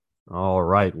All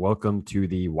right. Welcome to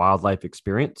the Wildlife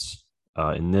Experience.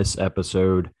 In this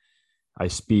episode, I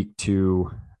speak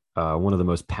to one of the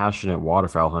most passionate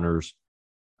waterfowl hunters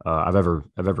I've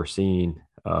ever seen.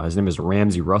 His name is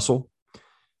Ramsey Russell.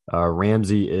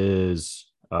 Ramsey is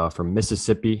from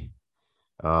Mississippi.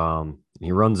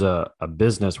 He runs a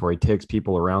business where he takes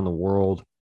people around the world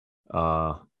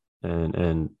uh,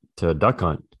 and to duck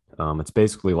hunt. It's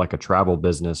basically like a travel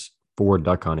business for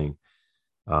duck hunting.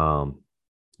 Um,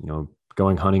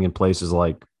 Going hunting in places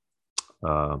like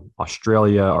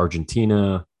Australia,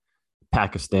 Argentina,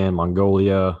 Pakistan,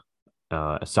 Mongolia,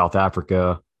 South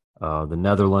Africa, the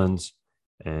Netherlands,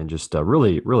 and just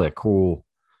really a cool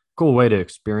way to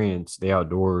experience the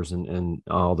outdoors and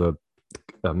all the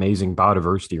amazing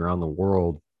biodiversity around the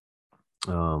world.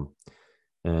 Um,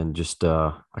 and just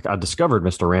I discovered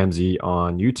Mr. Ramsey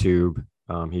on YouTube.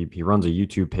 He runs a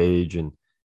YouTube page and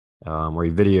where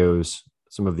he videos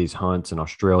some of these hunts in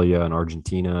Australia and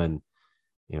Argentina, and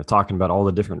talking about all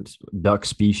the different duck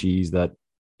species that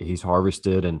he's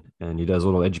harvested, and he does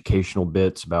little educational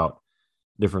bits about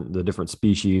the different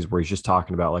species where he's just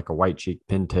talking about like a white cheeked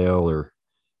pintail or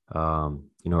a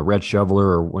red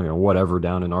shoveler or whatever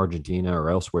down in Argentina or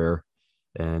elsewhere,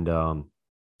 and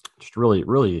just really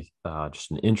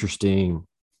just an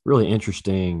really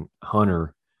interesting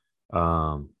hunter.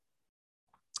 Um,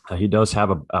 he does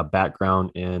have a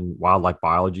background in wildlife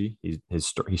biology. He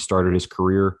started his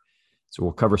career, so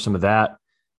we'll cover some of that.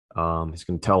 He's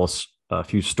going to tell us a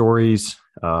few stories,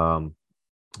 or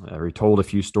he told a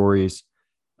few stories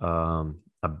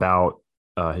about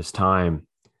his time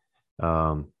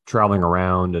traveling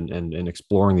around and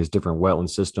exploring these different wetland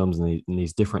systems and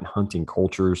these different hunting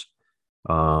cultures.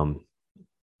 Um,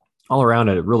 all around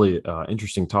it, really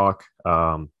interesting talk.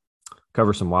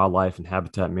 Cover some wildlife and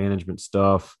habitat management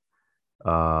stuff,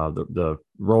 the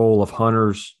role of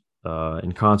hunters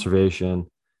in conservation,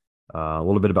 a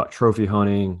little bit about trophy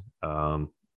hunting.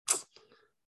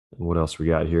 What else we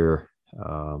got here?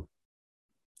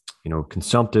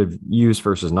 Consumptive use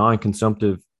versus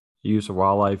non-consumptive use of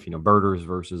wildlife. Birders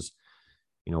versus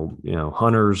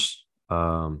hunters.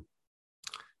 All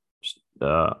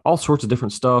sorts of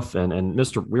different stuff. And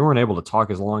we weren't able to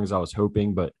talk as long as I was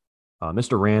hoping, but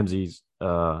Mr. Ramsey's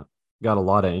got a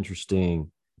lot of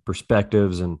interesting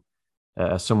perspectives, and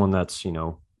as someone that's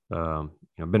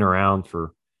been around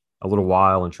for a little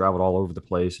while and traveled all over the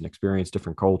place and experienced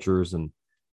different cultures, and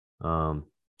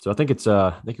so I think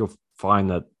I think you'll find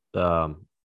that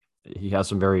he has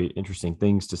some very interesting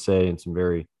things to say and some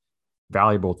very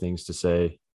valuable things to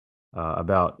say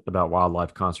about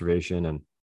wildlife conservation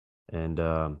and and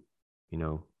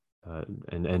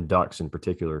ducks in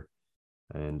particular.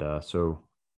 And so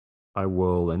I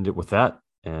will end it with that.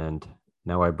 And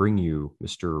now I bring you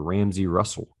Mr. Ramsey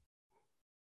Russell.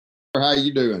 How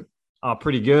you doing?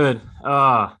 Pretty good.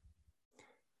 So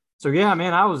yeah,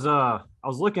 man, I was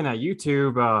looking at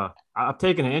YouTube. I've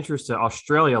taken an interest to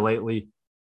Australia lately.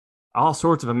 All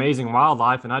sorts of amazing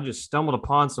wildlife, and I just stumbled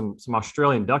upon some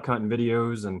Australian duck hunting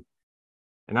videos, and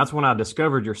that's when I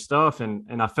discovered your stuff,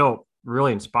 and I felt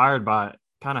really inspired by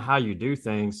kind of how you do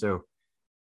things. So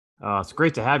it's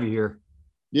great to have you here.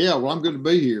 Yeah, well, I'm good to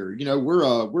be here.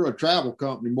 We're a travel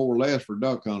company more or less for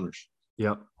duck hunters.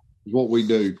 Yep. Is what we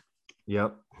do.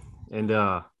 Yep. And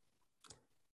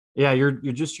yeah, you're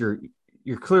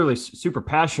clearly super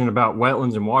passionate about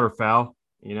wetlands and waterfowl,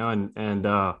 and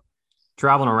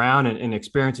traveling around and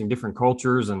experiencing different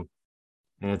cultures, and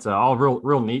it's all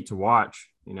real neat to watch.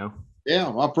 Yeah,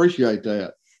 I appreciate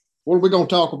that. What are we going to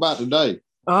talk about today?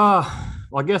 Well,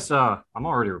 I guess I'm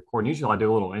already recording. Usually I do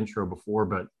a little intro before,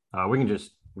 but we can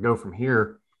just go from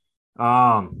here.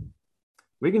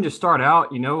 We can just start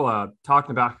out,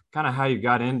 talking about kind of how you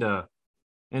got into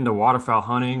waterfowl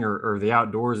hunting or the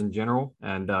outdoors in general,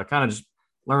 and kind of just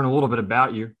learn a little bit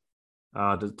about you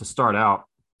to start out.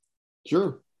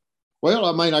 Sure. Well,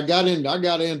 I mean, I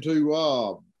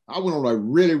went on a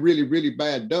really, really, really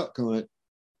bad duck hunt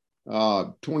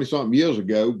 20 something years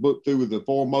ago, booked through with the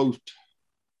foremost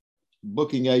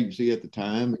booking agency at the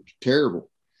time. It was terrible.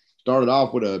 Started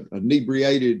off with an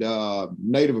inebriated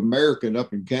Native American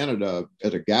up in Canada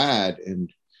as a guide,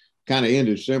 and kind of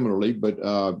ended similarly, but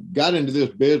got into this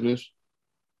business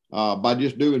by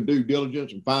just doing due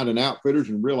diligence and finding outfitters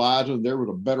and realizing there was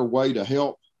a better way to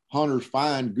help hunters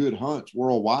find good hunts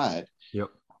worldwide. Yep.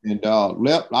 And I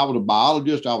was a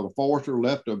biologist, I was a forester,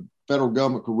 left a federal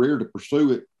government career to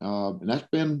pursue it. And that's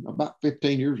been about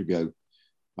 15 years ago.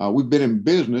 We've been in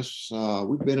business.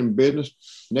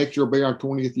 Next year will be our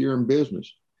 20th year in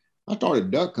business. I started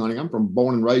duck hunting. I'm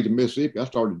born and raised in Mississippi. I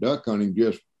started duck hunting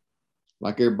just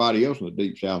like everybody else in the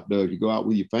Deep South does. You go out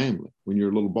with your family when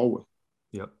you're a little boy.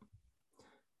 Yep.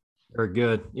 Very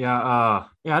good. Yeah.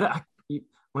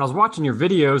 When I was watching your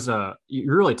videos,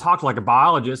 you really talked like a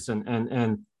biologist,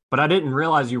 but I didn't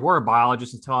realize you were a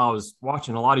biologist until I was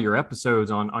watching a lot of your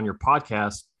episodes on your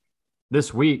podcast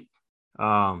this week. When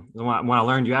I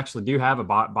learned you actually do have a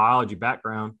biology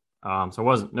background, so it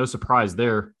wasn't no surprise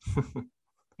there.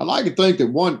 I like to think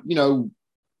that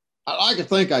I like to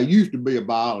think I used to be a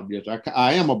biologist.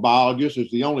 I am a biologist.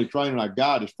 It's the only training I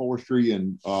got is forestry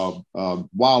and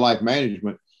wildlife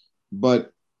management,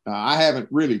 but I haven't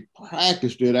really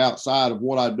practiced it outside of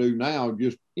what I do now.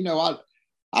 Just,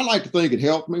 I like to think it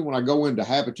helped me when I go into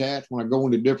habitats, when I go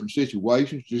into different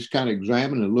situations, just kind of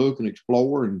examine and look and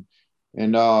explore and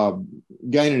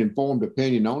gain an informed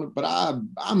opinion on it. But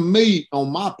I meet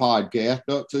on my podcast,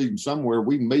 Duck Season Somewhere,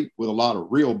 we meet with a lot of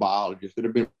real biologists that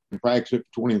have been practicing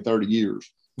for 20 and 30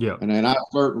 years. Yeah. And then I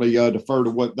certainly defer to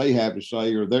what they have to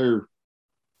say or their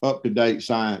up-to-date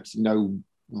science,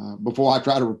 before I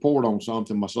try to report on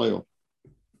something myself.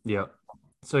 Yeah.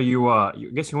 So I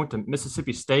guess you went to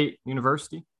Mississippi State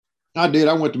University? I did.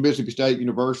 I went to Mississippi State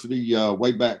University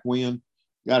way back when.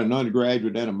 Got an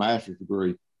undergraduate and a master's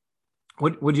degree.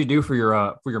 What'd you do for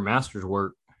your master's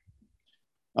work?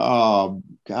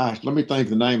 Gosh, let me think of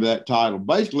the name of that title.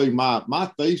 Basically,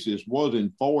 my thesis was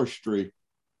in forestry.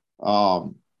 I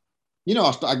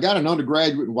got an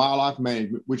undergraduate in wildlife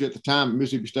management, which at the time at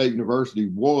Mississippi State University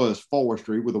was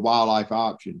forestry with a wildlife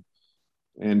option.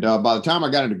 And by the time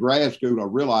I got into grad school, I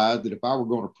realized that if I were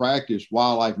going to practice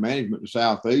wildlife management in the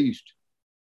Southeast,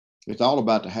 it's all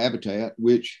about the habitat,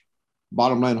 which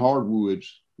bottomland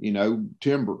hardwoods,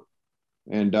 timber,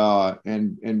 and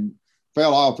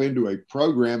fell off into a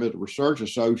program as a research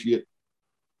associate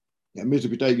at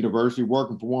Mississippi State University,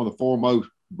 working for one of the foremost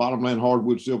bottomland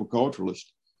hardwood silviculturalists,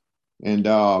 and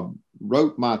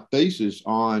wrote my thesis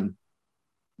on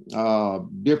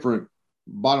different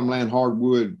bottomland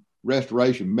hardwood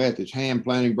restoration methods, hand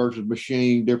planting versus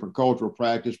machine, different cultural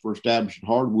practice for establishing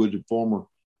hardwoods in former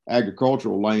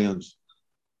agricultural lands,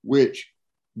 which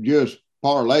just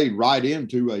parlayed right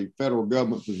into a federal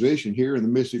government position here in the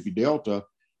Mississippi Delta.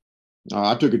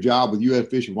 I took a job with U.S.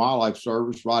 Fish and Wildlife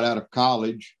Service right out of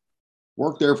college,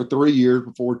 worked there for 3 years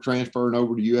before transferring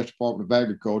over to U.S. Department of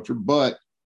Agriculture. But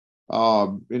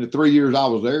in the 3 years I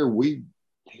was there, we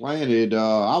planted,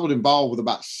 I was involved with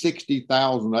about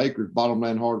 60,000 acres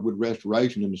bottomland hardwood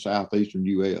restoration in the southeastern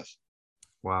U.S.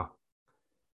 Wow.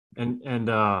 And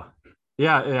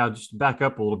just back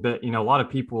up a little bit. A lot of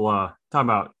people talk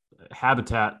about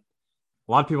habitat.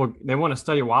 A lot of people, they want to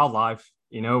study wildlife,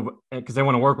 because they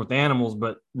want to work with animals.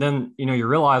 But then, you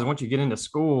realize once you get into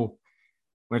school,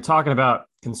 when you're talking about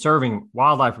conserving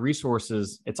wildlife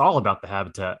resources, it's all about the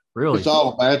habitat, really. It's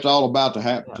all about the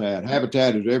habitat. Yeah.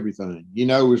 Habitat is everything.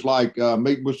 It's like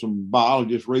meeting with some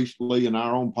biologists recently in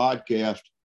our own podcast.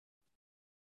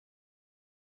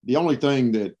 The only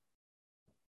thing that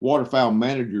waterfowl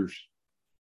managers,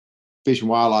 Fish and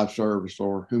Wildlife Service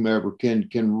or whomever can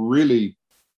really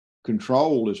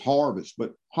control is harvest,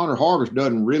 but hunter harvest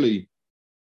doesn't really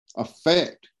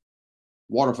affect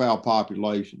waterfowl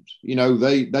populations.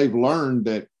 They've learned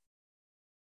that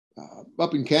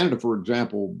up in Canada, for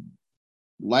example,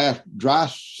 last dry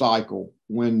cycle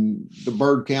when the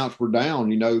bird counts were down,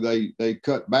 they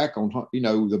cut back on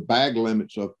the bag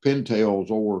limits of pintails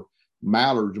or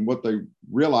mallards, and what they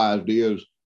realized is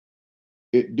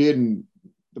the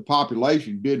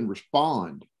population didn't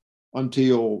respond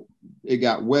until it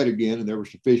got wet again and there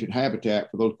was sufficient habitat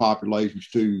for those populations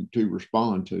to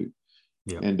respond to.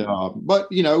 Yeah. And but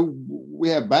we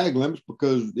have bag limits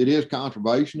because it is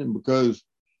conservation and because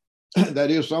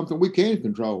that is something we can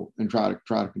control and try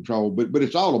to control. But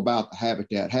it's all about the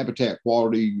habitat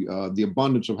quality, the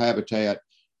abundance of habitat.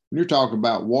 When you're talking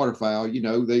about waterfowl,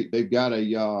 they've got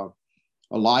a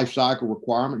life cycle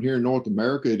requirement here in North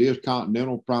America. It is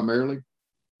continental primarily.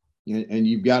 And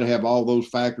you've got to have all those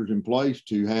factors in place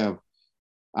to have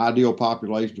ideal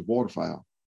populations of waterfowl.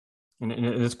 And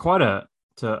it's quite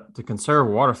to conserve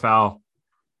waterfowl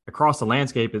across the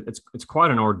landscape. It's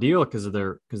quite an ordeal because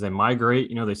they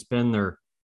migrate. They spend their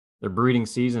breeding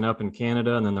season up in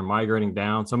Canada and then they're migrating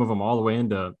down. Some of them all the way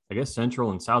into, I guess,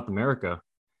 Central and South America.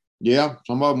 Yeah,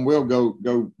 some of them will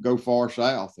go far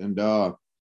south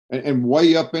and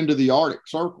way up into the Arctic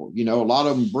Circle. A lot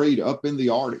of them breed up in the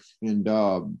Arctic, and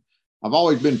I've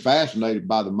always been fascinated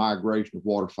by the migration of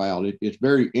waterfowl. It's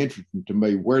very interesting to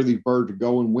me where these birds are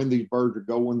going, when these birds are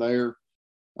going there.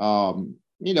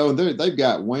 They've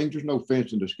got wings. There's no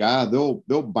fence in the sky. They'll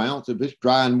bounce if it's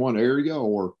dry in one area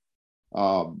or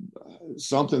uh,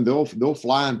 something they'll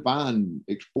fly and find,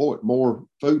 exploit more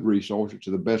food resources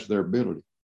to the best of their ability.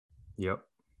 Yep.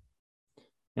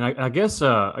 And I guess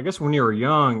when you were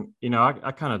young,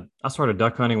 I started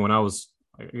duck hunting when I was,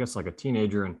 I guess, like a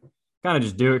teenager, and kind of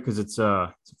just do it because it's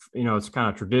kind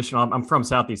of traditional. I'm from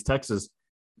Southeast Texas,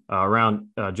 around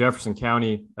Jefferson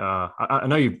County. I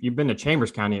know you've been to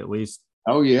Chambers County at least.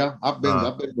 Oh yeah, I've been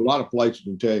Uh, I've been to a lot of places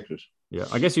in Texas. yeah,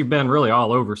 I guess you've been really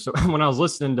all over. So when I was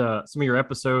listening to some of your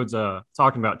episodes,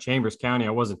 talking about Chambers County,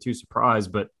 I wasn't too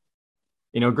surprised. But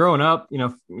growing up,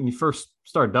 when you first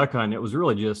started duck hunting, it was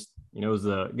really just, it was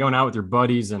the going out with your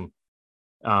buddies. And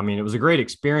I mean, it was a great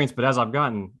experience. But as I've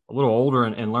gotten a little older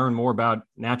and learned more about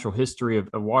natural history of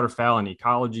waterfowl and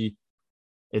ecology,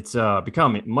 it's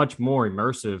become much more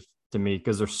immersive to me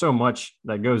because there's so much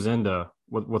that goes into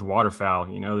with waterfowl.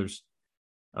 There's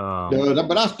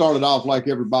But I started off like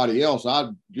everybody else. I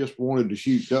just wanted to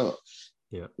shoot ducks.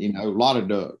 yeah, A lot of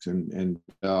ducks, and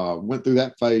went through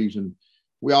that phase. And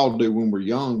we all do when we're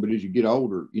young. But as you get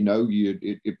older,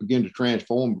 it begins to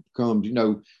transform. It becomes,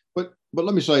 But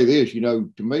let me say this,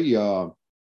 to me,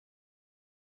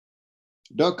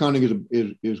 duck hunting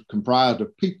is comprised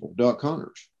of people, duck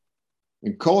hunters,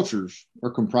 and cultures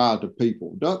are comprised of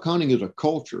people. Duck hunting is a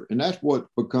culture, and that's what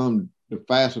become to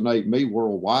fascinate me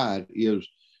worldwide is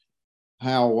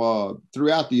how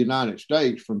throughout the United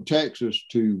States, from Texas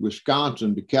to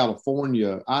Wisconsin to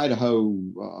California, Idaho,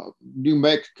 New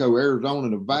Mexico, Arizona,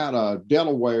 Nevada,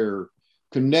 Delaware,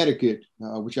 Connecticut,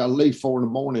 which I leave for in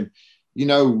the morning,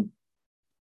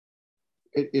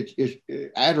 it's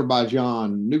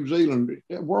Azerbaijan, New Zealand,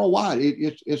 worldwide.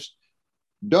 It's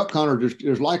duck hunters.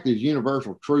 There's like this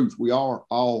universal truth. We are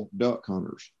all duck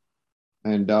hunters,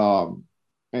 and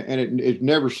it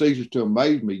never ceases to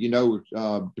amaze me.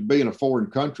 To be in a foreign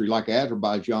country like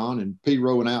Azerbaijan and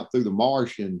P-rowing out through the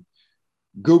marsh, and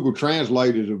Google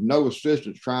translators of no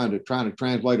assistance trying to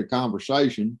translate a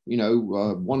conversation.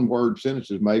 One word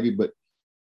sentences maybe,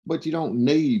 but you don't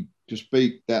need to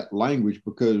speak that language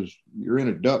because you're in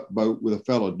a duck boat with a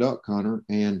fellow duck hunter,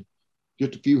 and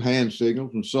just a few hand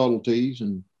signals and subtleties,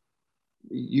 and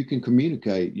you can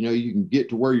communicate. You can get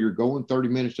to where you're going 30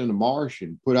 minutes in the marsh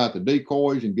and put out the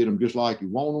decoys and get them just like you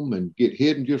want them and get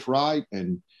hidden just right.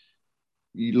 And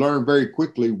you learn very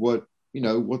quickly what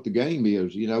the game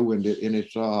is, and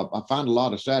it's I find a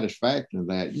lot of satisfaction in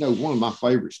that. One of my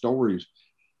favorite stories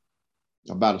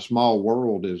about a small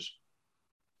world is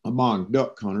among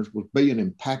duck hunters was being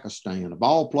in Pakistan. Of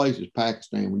all places,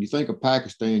 Pakistan. When you think of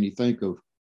Pakistan, you think of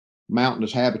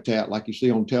mountainous habitat like you see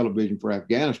on television for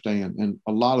Afghanistan, and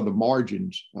a lot of the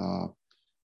margins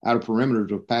outer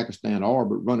perimeters of Pakistan are,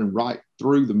 but running right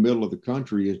through the middle of the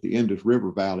country is the Indus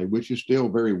River Valley, which is still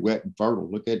very wet and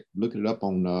fertile. Look it up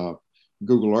on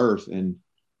Google Earth, and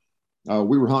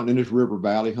we were hunting in this river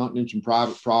valley, hunting in some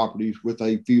private properties with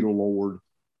a feudal lord.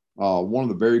 One of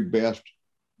the very best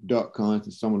duck hunts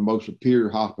and some of the most superior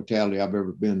hospitality I've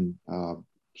ever been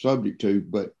subject to.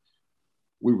 But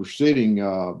we were sitting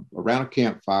around a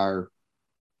campfire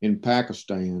in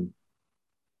Pakistan,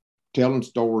 telling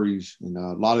stories, and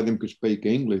a lot of them could speak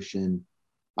English. And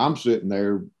I'm sitting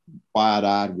there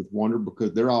wide-eyed with wonder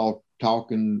because they're all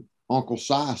talking Uncle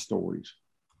Si stories.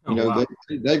 oh wow,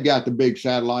 They've got the big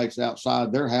satellites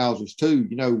outside their houses too.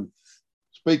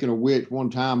 Speaking of which, one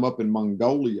time up in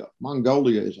Mongolia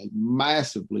is a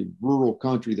massively rural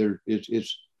country.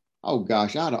 It's oh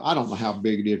gosh, I don't know how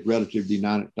big it is relative to the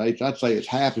United States. I'd say it's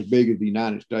half as big as the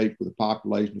United States with a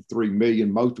population of 3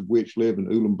 million, most of which live in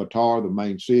Ulaanbaatar, the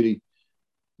main city.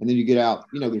 And then you get out,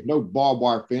 there's no barbed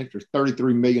wire fence. There's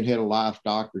 33 million head of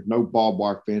livestock. There's no barbed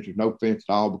wire fence. There's no fence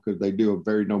at all because they do a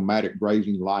very nomadic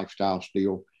grazing lifestyle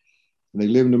still. And they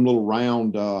live in them little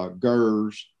round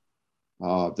gers.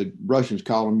 The Russians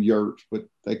call them yurts, but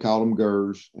they call them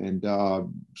gers. And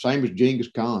same as Genghis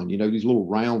Khan, these little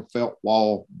round felt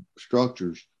wall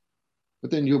structures. But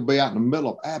then you'll be out in the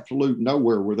middle of absolute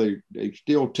nowhere where they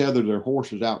still tether their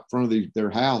horses out in front of their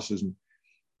houses, and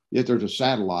yet there's a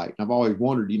satellite. And I've always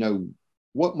wondered,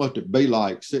 what must it be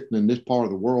like sitting in this part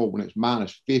of the world when it's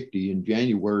minus 50 in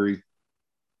January,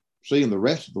 seeing the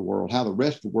rest of the world, how the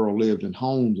rest of the world lives in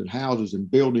homes and houses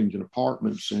and buildings and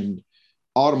apartments and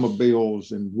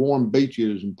automobiles and warm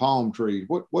beaches and palm trees.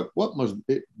 What must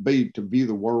it be to view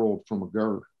the world from a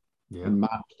girth in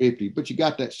minus 50? But you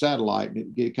got that satellite,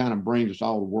 and it kind of brings us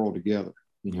all the world together.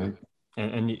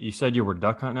 And you said you were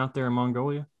duck hunting out there in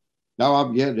Mongolia?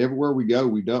 No, everywhere we go,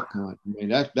 we duck hunt. I mean,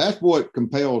 that's what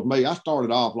compels me. I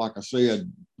started off, like I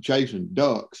said, chasing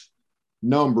ducks,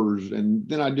 numbers, and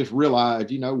then I just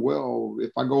realized, well,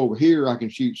 if I go over here, I can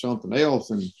shoot something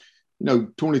else. And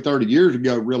 20, 30 years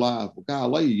ago realized, well,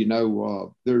 golly,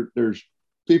 there's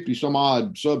 50 some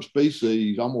odd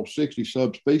subspecies, almost 60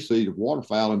 subspecies of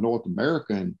waterfowl in North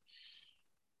America. And,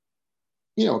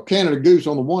 Canada goose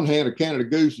on the one hand, a Canada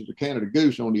goose is a Canada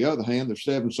goose. On the other hand, there's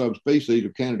 7 subspecies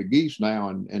of Canada geese now,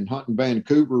 and hunting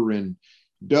Vancouver and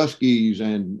Duskies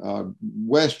and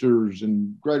Westers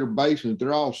and Greater Basins,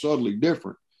 they're all subtly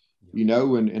different,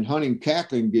 and hunting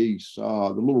cackling geese, the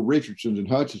little Richardsons and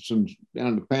Hutchinsons down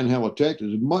in the Panhandle of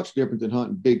Texas is much different than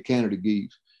hunting big Canada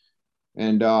geese.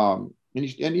 And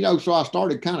so I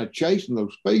started kind of chasing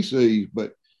those species,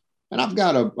 and I've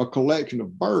got a collection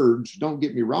of birds. Don't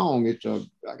get me wrong. I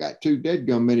got 2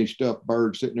 deadgum mini stuffed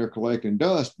birds sitting there collecting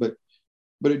dust, but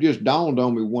it just dawned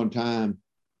on me one time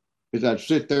as I'd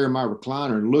sit there in my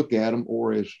recliner and look at them,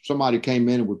 or as somebody came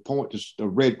in and would point to a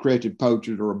red-crested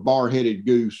poachard or a bar-headed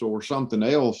goose or something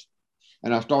else,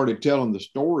 and I started telling the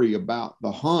story about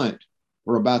the hunt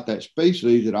or about that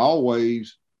species, it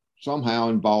always somehow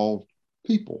involved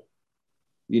people,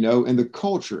 and the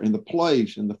culture and the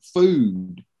place and the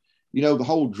food, the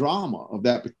whole drama of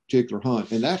that particular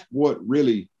hunt. And that's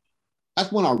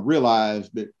when I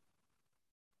realized that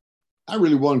I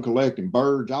really wasn't collecting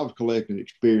birds. I was collecting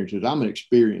experiences. I'm an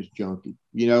experience junkie.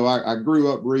 I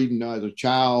grew up reading as a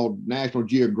child National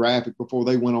Geographic before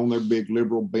they went on their big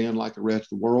liberal bend like the rest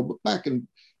of the world. But back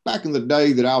in the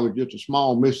day that I was just a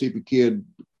small Mississippi kid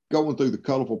going through the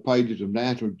colorful pages of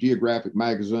National Geographic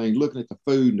magazine, looking at the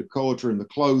food and the culture and the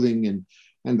clothing and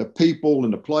the people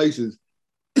and the places.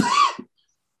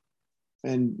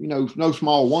 And, it's no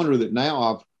small wonder that now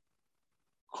I've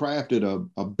crafted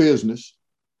a business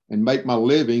and make my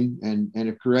living and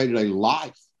have created a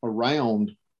life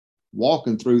around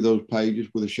walking through those pages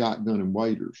with a shotgun and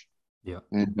waders. Yeah.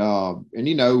 And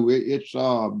it's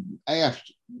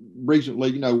asked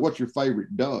recently, what's your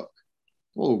favorite duck?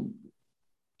 Well,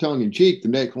 tongue in cheek, the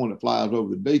next one that flies over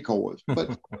the decoys.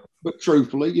 But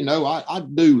truthfully, I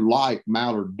do like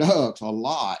mallard ducks a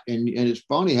lot. And it's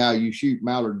funny how you shoot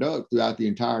mallard duck throughout the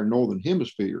entire Northern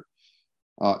Hemisphere.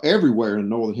 Everywhere in the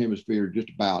Northern Hemisphere,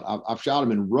 just about. I've shot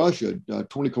them in Russia,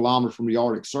 20 kilometers from the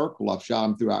Arctic Circle. I've shot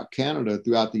them throughout Canada,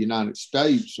 throughout the United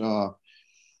States. Go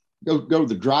to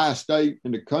the driest state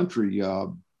in the country,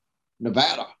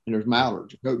 Nevada, and there's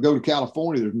mallards. Go to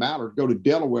California, there's mallards. Go to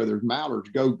Delaware, there's mallards.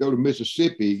 Go to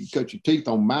Mississippi, cut your teeth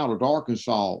on mallards.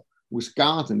 Arkansas,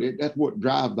 Wisconsin. That's what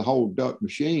drives the whole duck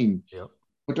machine. Yep.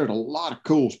 But there's a lot of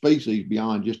cool species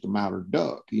beyond just the mallard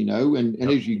duck, and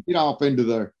as you get off into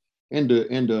the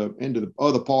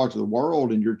other parts of the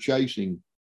world and you're chasing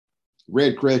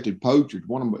red-crested poachers, that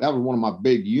was one of my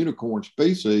big unicorn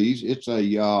species. It's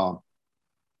in a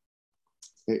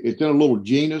little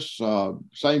genus,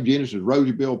 same genus as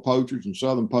rosy-billed poachers and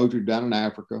southern poachers down in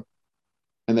Africa.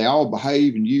 And they all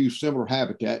behave and use similar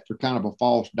habitats. They're kind of a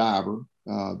false diver.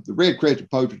 The red-crested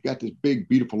poachers got this big,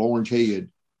 beautiful orange head.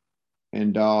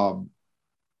 And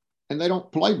they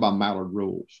don't play by mallard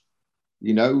rules.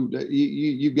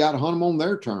 You've got to hunt them on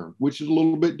their terms, which is a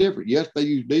little bit different. Yes, they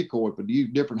use decoy, but they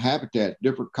use different habitats,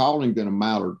 different calling than a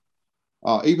mallard.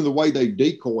 Even the way they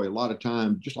decoy, a lot of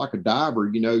times, just like a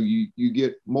diver, you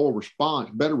get more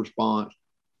response, better response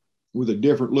with a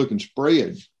different looking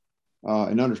spread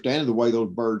and understanding the way those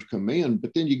birds come in.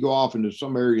 But then you go off into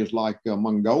some areas like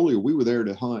Mongolia. We were there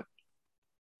to hunt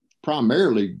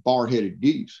primarily bar-headed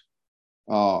geese.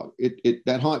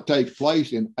 That hunt takes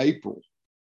place in April.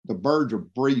 The birds are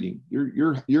breeding.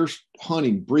 You're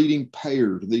hunting breeding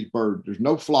pairs of these birds. There's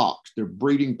no flocks. They're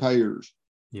breeding pairs.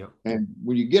 Yeah. And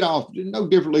when you get off, no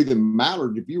differently than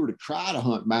mallards, if you were to try to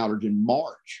hunt mallards in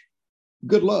March,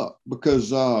 good luck, because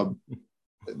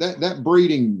that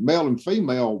breeding male and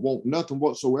female want nothing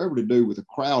whatsoever to do with a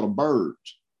crowd of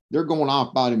birds. They're going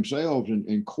off by themselves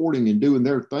and courting and doing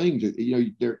their things.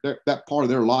 They're that part of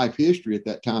their life history at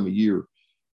that time of year.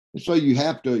 And so you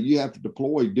have to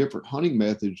deploy different hunting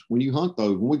methods when you hunt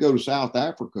those. When we go to South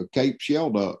Africa, Cape shell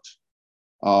ducks,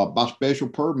 by special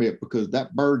permit, because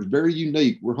that bird's very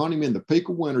unique. We're hunting them in the peak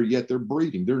of winter, yet they're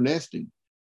breeding, they're nesting.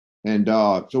 And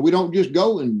so we don't just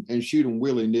go and shoot them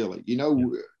willy-nilly.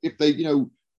 If they,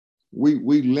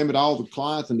 we limit all the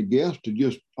clients and the guests to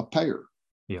just a pair.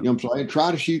 Yeah. You know what I'm saying?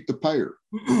 Try to shoot the pair.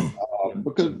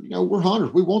 Because, we're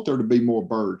hunters. We want there to be more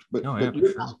birds. But,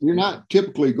 you're not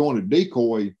typically going to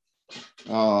decoy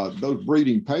those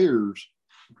breeding pairs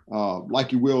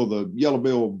like you will the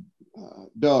yellow-billed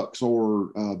ducks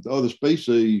or the other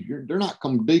species. They're not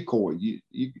coming decoy.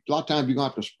 A lot of times you're going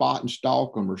to have to spot and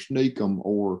stalk them or sneak them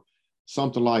or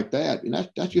something like that. And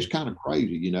that's just kind of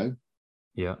crazy,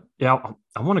 Yeah.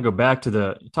 I want to go back to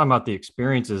talking about the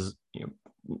experiences.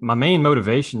 My main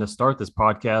motivation to start this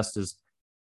podcast is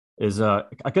is I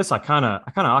guess I kind of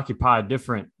occupy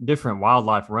different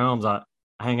wildlife realms. I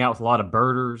hang out with a lot of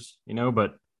birders,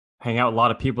 but hang out with a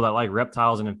lot of people that like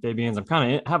reptiles and amphibians. I'm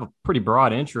kind of have a pretty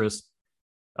broad interest.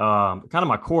 Kind of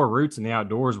my core roots in the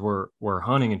outdoors were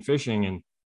hunting and fishing. And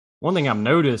one thing I've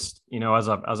noticed, as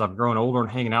I've grown older and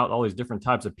hanging out with all these different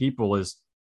types of people is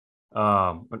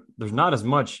there's not as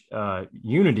much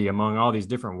unity among all these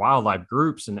different wildlife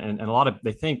groups, and a lot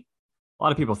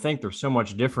of people think they're so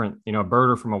much different. A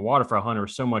birder from a waterfowl hunter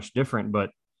is so much different, but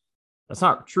that's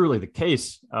not truly the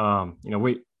case.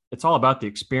 It's all about the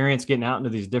experience, getting out into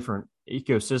these different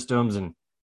ecosystems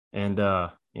and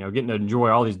getting to enjoy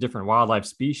all these different wildlife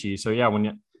species. So yeah,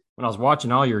 when I was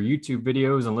watching all your YouTube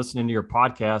videos and listening to your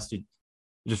podcast, it's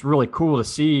just really cool to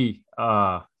see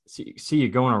you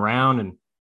going around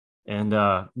and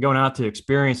going out to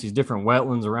experience these different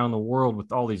wetlands around the world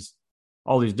with all these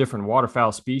different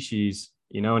waterfowl species,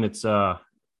 and it's kind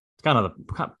of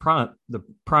the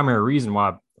primary reason why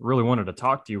I really wanted to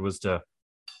talk to you was to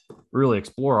really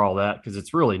explore all that, because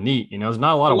it's really neat. There's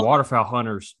not a lot of waterfowl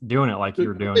hunters doing it like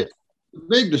you're doing it. The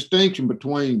big distinction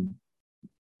between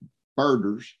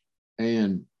birders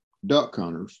and duck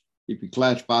hunters, if you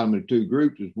classify them into two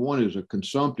groups, is one is a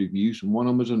consumptive use and one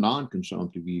of them is a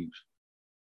non-consumptive use.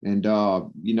 And I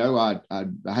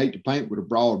hate to paint with a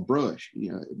broad brush,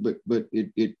 but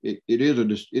it is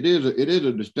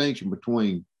a distinction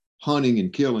between hunting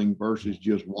and killing versus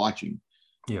just watching.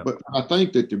 Yeah. But I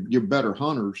think that your better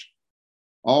hunters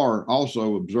are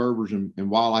also observers and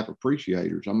wildlife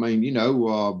appreciators. I mean,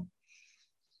 I'm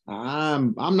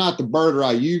not the birder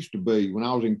I used to be. When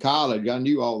I was in college, I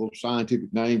knew all those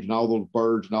scientific names and all those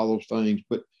birds and all those things.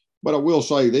 But I will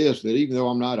say this, that even though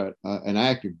I'm not an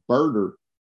active birder,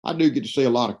 I do get to see a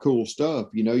lot of cool stuff.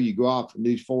 You go out from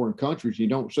these foreign countries, you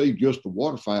don't see just the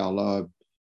waterfowl.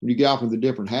 When you get out from the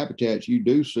different habitats, you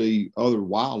do see other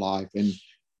wildlife. And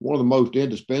one of the most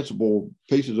indispensable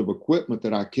pieces of equipment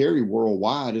that I carry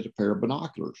worldwide is a pair of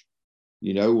binoculars.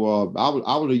 I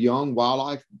was a young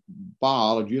wildlife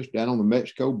biologist down on the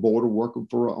Mexico border working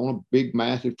on a big,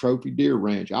 massive trophy deer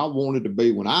ranch.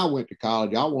 When I went to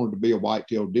college, I wanted to be a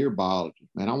white-tailed deer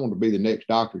biologist. Man, I wanted to be the next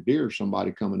Dr. Deer,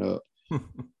 somebody coming up.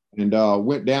 And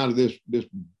went down to this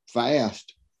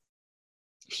vast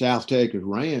South Texas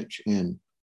ranch and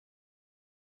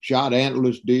shot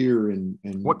antlerless deer. And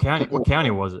What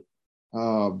county was it?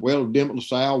 Dimmitt,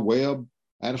 LaSalle, Webb,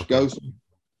 Atascosa,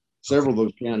 several of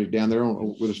those counties down there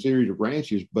with a series of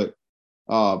ranches. But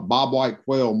bobwhite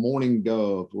quail, mourning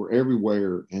doves were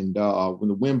everywhere. And when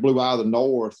the wind blew out of the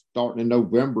north, starting in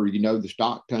November, the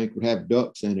stock tank would have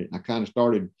ducks in it. And I kind of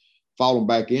started falling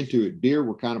back into it. Deer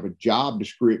were kind of a job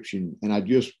description. And I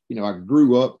just, I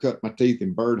grew up, cut my teeth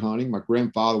in bird hunting. My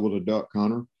grandfather was a duck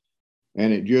hunter.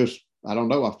 And it just, I don't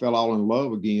know, I fell all in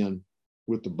love again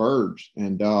with the birds.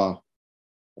 And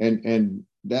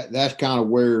that's kind of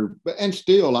where, and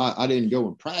still I didn't go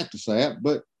and practice that,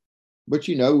 but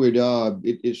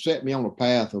it set me on a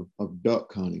path of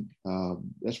duck hunting.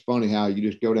 That's funny how you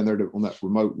just go down there on that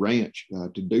remote ranch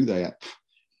to do that.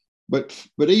 But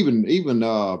even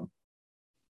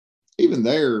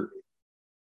there,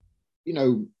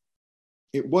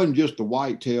 it wasn't just the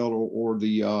whitetail or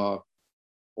the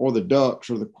ducks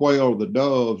or the quail or the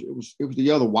doves. It was the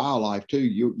other wildlife too.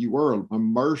 You were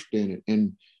immersed in it.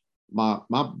 And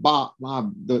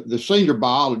the senior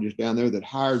biologist down there that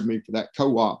hired me for that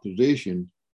co-op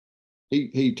position,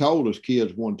 he told us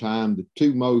kids one time the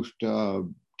two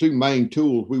main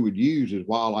tools we would use as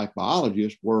wildlife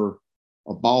biologists were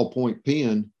a ballpoint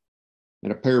pen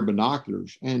and a pair of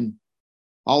binoculars. And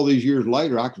all these years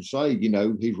later, I can say,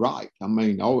 he's right. I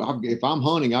mean, if I'm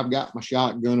hunting, I've got my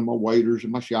shotgun and my waders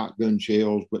and my shotgun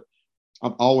shells, but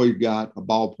I've always got a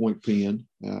ballpoint pen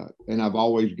and I've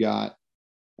always got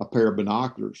a pair of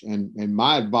binoculars. And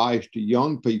my advice to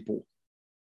young people,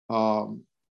 I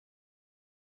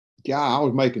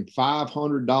was making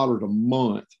 $500 a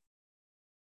month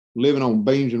living on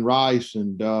beans and rice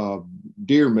and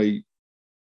deer meat.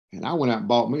 And I went out and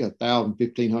bought me $1,000,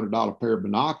 $1,500 pair of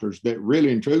binoculars that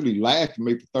really and truly lasted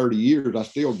me for 30 years. I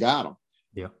still got them.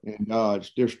 Yeah. And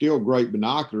they're still great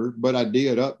binoculars, but I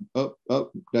did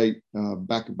update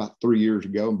back about 3 years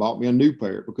ago and bought me a new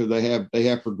pair because they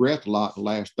have progressed a lot in the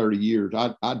last 30 years.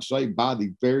 I'd say buy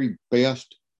the very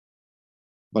best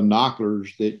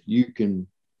binoculars that you can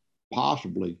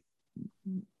possibly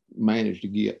manage to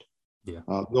get. Yeah.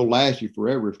 They'll last you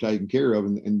forever if taken care of.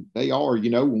 And they are,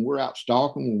 when we're out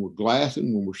stalking, when we're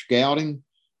glassing, when we're scouting,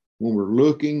 when we're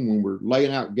looking, when we're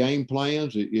laying out game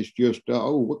plans, it's just,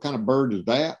 what kind of bird is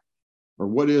that? or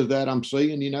what is that I'm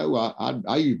seeing?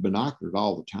 I use binoculars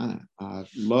all the time. I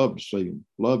love to see them,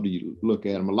 love to look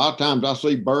at them. A lot of times I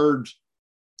see birds,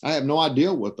 I have no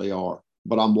idea what they are,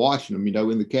 but I'm watching them,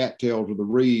 in the cattails or the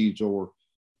reeds or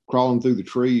crawling through the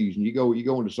trees. And you go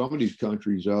into some of these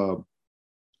countries,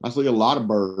 I see a lot of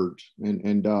birds,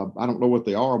 and I don't know what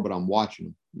they are, but I'm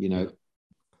watching them.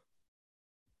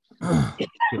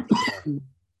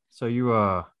 So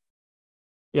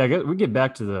I guess we get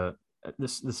back to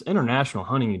this international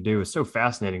hunting you do is so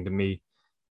fascinating to me.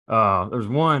 There's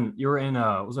one you're in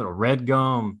was it a red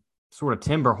gum sort of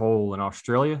timber hole in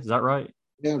Australia? Is that right?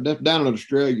 Yeah, that's down in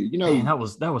Australia. Man, that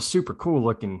was super cool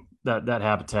looking that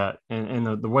habitat and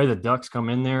the way the ducks come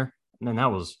in there. And then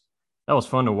that was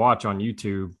fun to watch on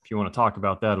YouTube. If you want to talk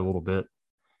about that a little bit.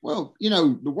 Well,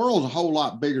 the world's a whole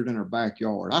lot bigger than our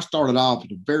backyard. I started off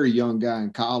as a very young guy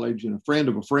in college, and a friend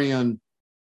of a friend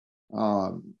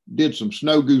did some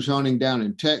snow goose hunting down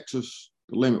in Texas.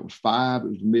 The limit was 5. It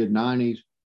was the mid-90s.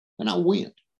 And I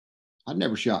went. I'd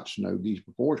never shot snow geese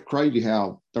before. It's crazy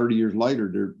how 30 years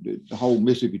later, the whole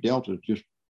Mississippi Delta just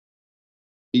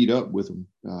eat up with them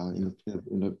in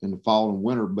the fall and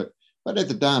winter. But at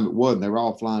the time, it wasn't. They were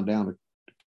all flying down to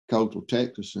coastal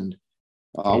Texas. And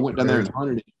I went down there and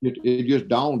hunted. It just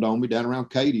dawned on me down around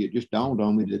Katy. It just dawned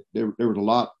on me that there was a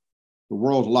lot. The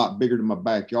world's a lot bigger than my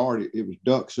backyard. It was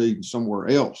duck season somewhere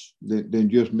else than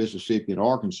just Mississippi and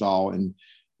Arkansas. And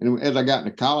as I got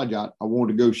into college, I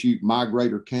wanted to go shoot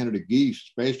migrator Canada geese,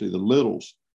 especially the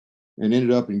littles, and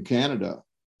ended up in Canada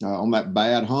on that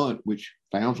bad hunt, which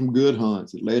found some good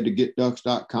hunts. It led to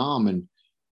getducks.com.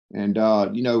 And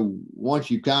once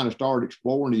you kind of start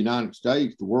exploring the United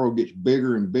States, the world gets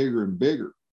bigger and bigger and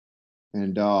bigger.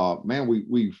 And man,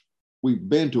 we've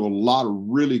been to a lot of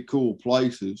really cool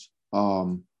places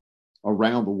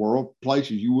around the world,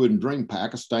 places you wouldn't dream: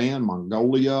 Pakistan,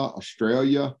 Mongolia,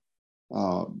 Australia,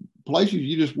 places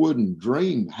you just wouldn't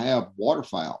dream have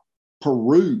waterfowl.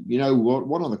 Peru,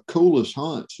 one of the coolest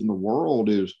hunts in the world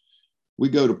is we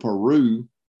go to Peru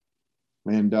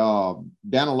and down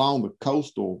along the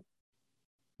coastal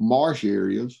marsh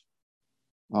areas,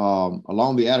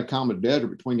 along the Atacama Desert,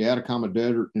 between the Atacama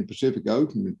Desert and Pacific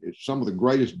Ocean. It's some of the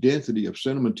greatest density of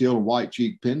cinnamon teal and white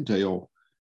cheek pintail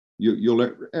you'll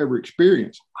ever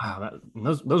experience. Wow,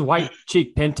 those white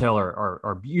cheek pintail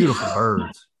are beautiful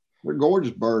birds. They're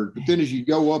gorgeous birds. But then as you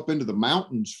go up into the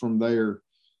mountains from there,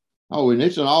 and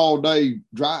it's an all-day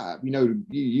drive.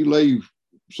 You leave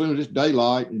as soon as it's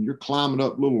daylight, and you're climbing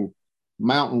up little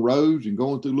mountain roads and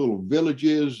going through little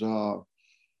villages. Some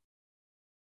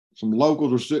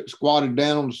locals are squatted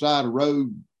down on the side of the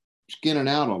road, skinning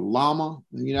out a llama,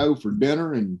 for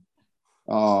dinner, and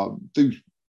through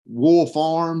wool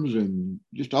farms, and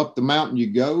just up the mountain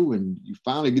you go, and you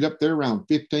finally get up there around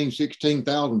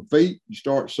 16,000 feet. You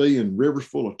start seeing rivers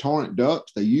full of torrent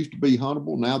ducks. They used to be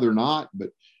huntable. Now they're not, but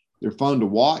they're fun to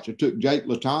watch. I took Jake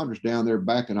Latondras down there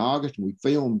back in August, and we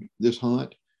filmed this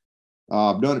hunt.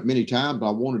 I've done it many times, but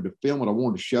I wanted to film it. I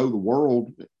wanted to show the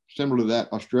world, similar to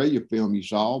that Australia film you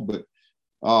saw. But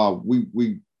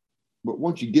but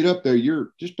once you get up there, you're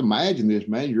just imagine this,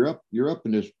 man. You're up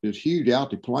in this huge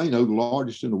altiplano, the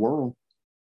largest in the world,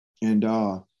 and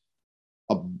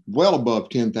well above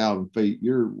 10,000 feet.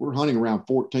 We're hunting around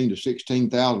 14 to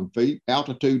 16,000 feet.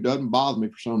 Altitude doesn't bother me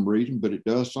for some reason, but it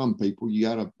does some people. You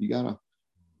gotta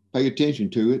pay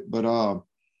attention to it. But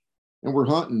and we're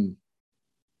hunting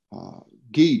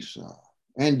geese,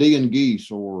 Andean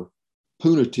geese, or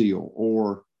punatiel,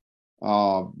 or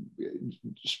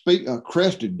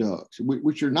crested ducks,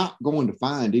 which you're not going to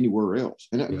find anywhere else.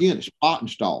 And again, it's spot and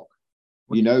stalk.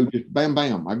 Just bam,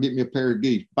 bam, I get me a pair of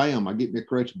geese. Bam, I get me a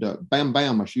crested duck. Bam,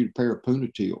 bam, I shoot a pair of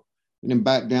punatiel. And then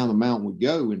back down the mountain we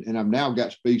go. And I've now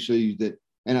got species that,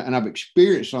 and I've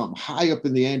experienced something high up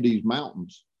in the Andes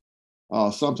Mountains,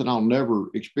 something I'll never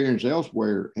experience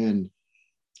elsewhere. And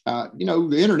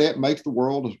the internet makes the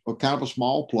world a kind of a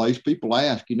small place. People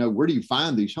ask, where do you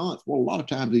find these hunts? Well, a lot of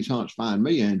times these hunts find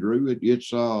me, Andrew.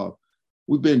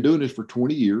 We've been doing this for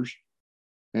 20 years.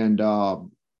 And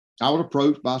I was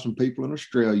approached by some people in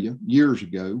Australia years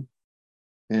ago,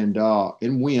 and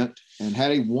went and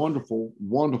had a wonderful,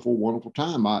 wonderful, wonderful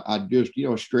time. I just,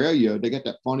 Australia, they got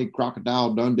that funny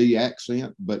Crocodile Dundee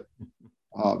accent, but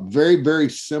very, very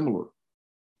similar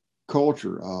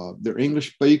culture. They're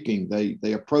English speaking.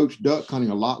 They approach duck hunting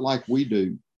a lot like we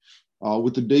do,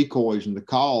 with the decoys and the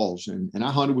calls. And I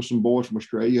hunted with some boys from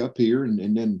Australia up here, and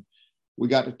then we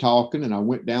got to talking, and I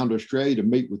went down to Australia to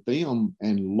meet with them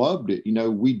and loved it.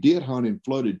 We did hunt in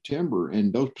flooded timber,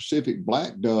 and those Pacific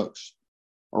black ducks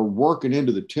are working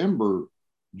into the timber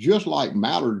just like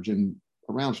mallards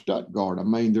around Stuttgart. I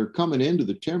mean, they're coming into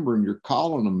the timber and you're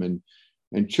calling them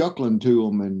and chuckling to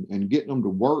them and getting them to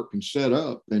work and set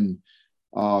up. And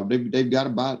they've got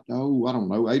about, I don't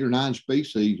know, 8 or 9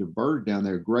 species of birds down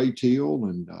there, gray teal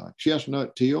and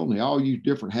chestnut teal, and they all use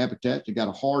different habitats. They got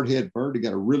a hardhead bird. They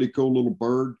got a really cool little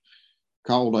bird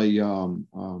called one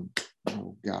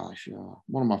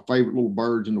of my favorite little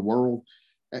birds in the world.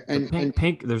 And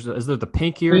pink. Is there the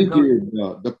pink-eared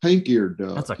duck? The pink-eared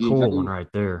duck. That's a cool one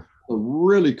right there. A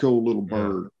really cool little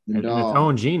bird. And its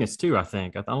own genus too, I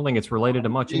think. I don't think it's related to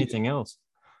much anything else.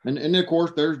 And of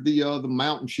course, there's the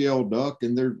mountain shell duck,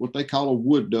 and there's what they call a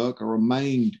wood duck or a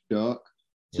maned duck.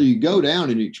 So you go down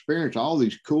and you experience all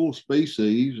these cool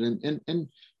species, and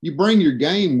you bring your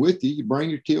game with you. You bring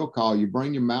your teal call, you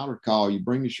bring your mallard call, you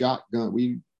bring your shotgun.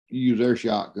 We use their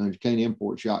shotguns. You can't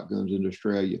import shotguns into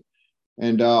Australia,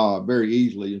 and very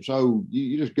easily. And so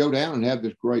you just go down and have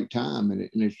this great time, and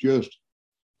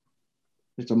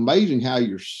it's amazing how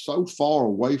you're so far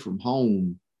away from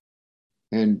home,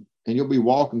 and you'll be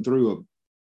walking through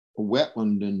a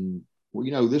wetland, and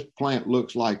this plant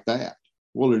looks like that.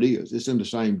 Well, it is. It's in the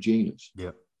same genus.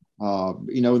 Yeah.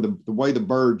 The way the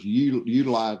birds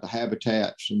utilize the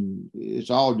habitats, and it's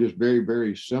all just very,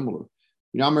 very similar.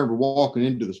 I remember walking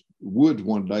into the woods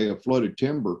one day of flooded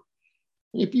timber.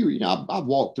 If I've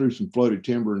walked through some flooded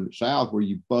timber in the South where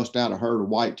you bust out a herd of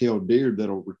white-tailed deer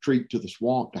that'll retreat to the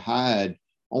swamp to hide.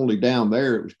 Only down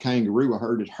there, it was kangaroo. I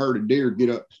heard this herd of deer get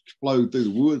up, explode through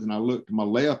the woods, and I looked to my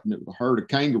left, and it was a herd of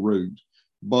kangaroos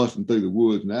busting through the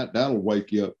woods, and that'll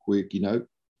wake you up quick, You're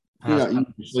not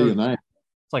used to seeing that.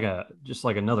 It's just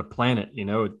like another planet,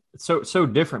 It's so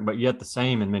different, but yet the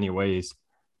same in many ways.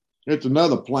 It's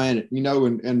another planet,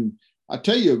 and I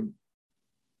tell you,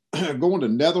 going to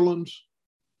Netherlands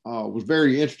was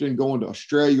very interesting. Going to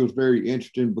Australia was very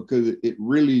interesting because it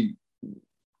really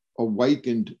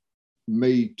awakened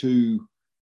me to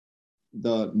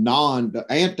the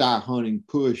anti-hunting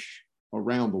push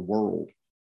around the world.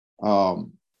 I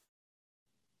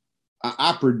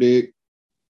predict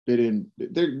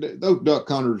that those duck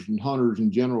hunters and hunters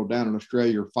in general down in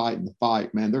Australia are fighting the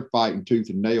fight, man. They're fighting tooth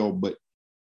and nail, but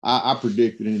I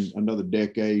predict that in another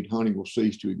decade, hunting will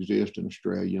cease to exist in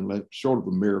Australia, and that's sort of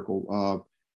a miracle.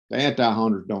 The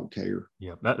anti-hunters don't care.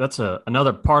 Yeah, that's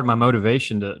another part of my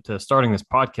motivation to starting this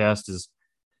podcast is,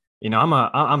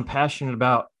 I'm passionate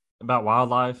about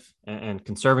wildlife and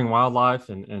conserving wildlife,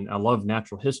 and I love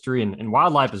natural history, and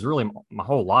wildlife is really my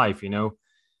whole life,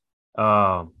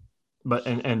 But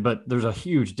there's a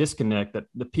huge disconnect that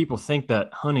the people think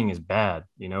that hunting is bad,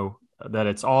 that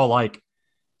it's all like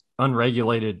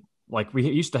unregulated. Like we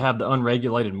used to have the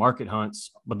unregulated market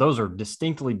hunts, but those are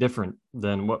distinctly different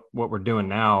than what we're doing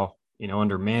now,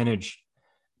 under managed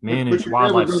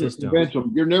wildlife systems.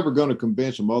 You're never going to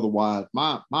convince them otherwise.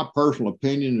 My personal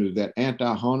opinion is that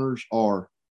anti-hunters are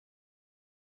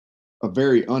a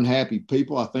very unhappy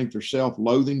people. I think they're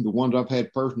self-loathing, the ones I've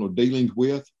had personal dealings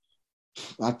with.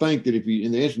 I think that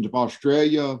in the instance of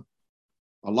Australia,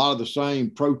 a lot of the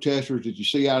same protesters that you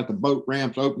see out at the boat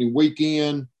ramps opening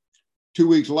weekend, 2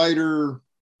 weeks later,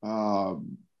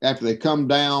 after they come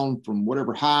down from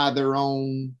whatever high they're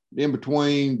on, in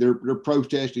between, they're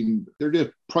protesting. They're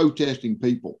just protesting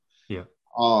people. Yeah.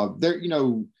 I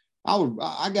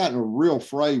got in a real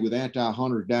fray with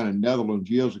anti-hunters down in Netherlands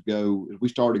years ago as we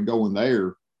started going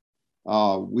there.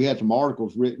 We had some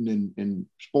articles written in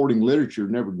sporting literature,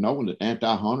 never knowing that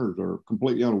anti-hunters are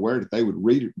completely unaware that they would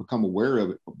read it, become aware of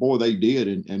it. But boy, they did.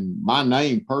 And my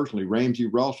name personally, Ramsey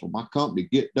Russell, my company,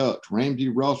 Get Ducks, Ramsey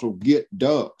Russell, Get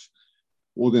Ducks.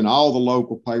 Well, then all the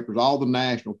local papers, all the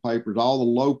national papers, all the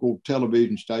local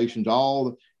television stations,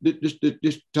 all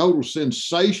this total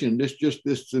sensation, this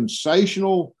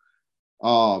sensational,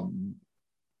 much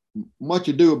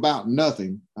ado about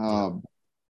nothing,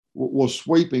 was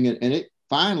sweeping it, and it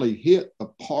finally hit the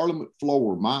Parliament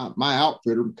floor. My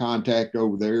outfitter contact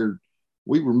over there,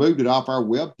 we removed it off our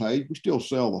webpage. We still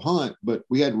sell the hunt, but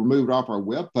we had to remove it off our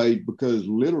webpage because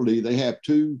literally they have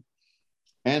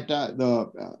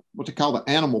what they call the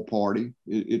animal party.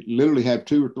 It literally had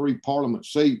 2 or 3 Parliament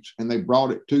seats, and they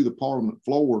brought it to the Parliament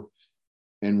floor.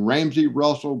 And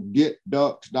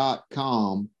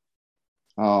RamseyRussellGetDucks.com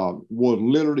was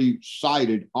literally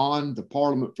cited on the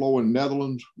Parliament floor in the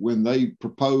Netherlands when they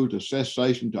proposed a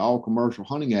cessation to all commercial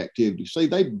hunting activity. See,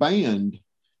 they banned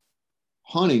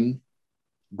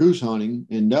goose hunting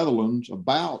in Netherlands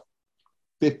about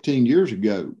 15 years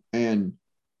ago. And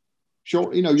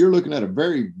sure, you're looking at a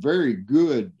very, very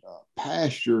good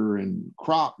pasture and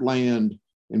cropland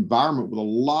environment with a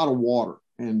lot of water.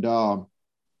 And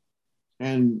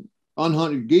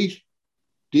unhunted geese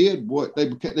did what they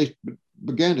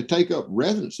began to take up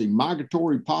residency.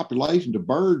 Migratory populations of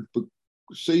birds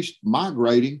ceased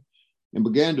migrating and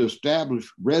began to establish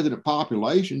resident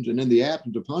populations. And in the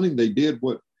absence of hunting, they did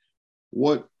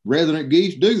what resident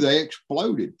geese do. They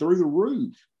exploded through the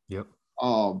roof. Yep.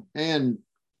 And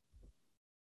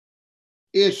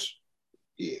it's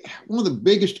one of the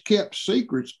biggest kept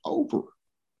secrets over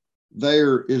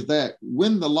there is that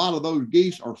when a lot of those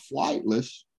geese are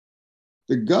flightless,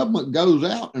 the government goes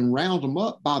out and rounds them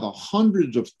up by the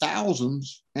hundreds of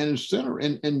thousands and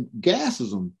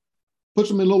gasses them, puts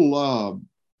them in little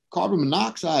carbon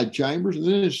monoxide chambers, and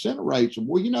then incinerates them.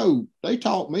 Well, you know, they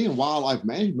taught me in wildlife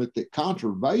management that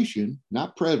conservation,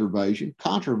 not preservation,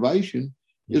 conservation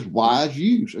is wise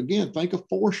use. Again, think of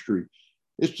forestry.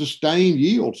 It's sustained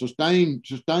yield,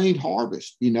 sustained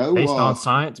harvest, you know. Based on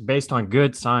science, based on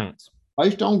good science.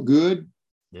 Based on good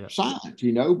science,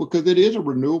 you know, because it is a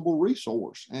renewable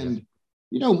resource. And,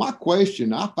 you know, my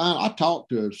question, I talked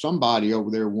to somebody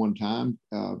over there one time,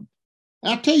 and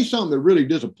I'll tell you something that really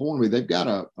disappointed me. They've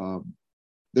got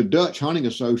the Dutch Hunting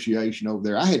Association over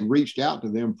there. I had reached out to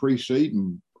them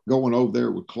preceding going over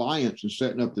there with clients and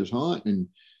setting up this hunt, and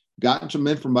gotten some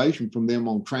information from them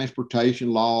on transportation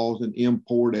laws and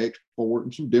import, export,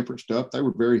 and some different stuff. They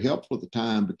were very helpful at the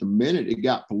time, but the minute it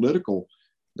got political,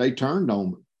 they turned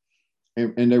on me.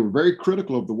 And they were very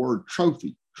critical of the word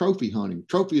trophy hunting.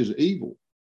 Trophy is evil.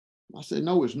 I said,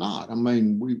 no, it's not. I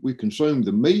mean, we consume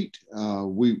the meat,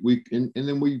 and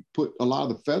then we put a lot of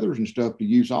the feathers and stuff to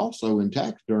use also in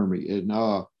taxidermy. And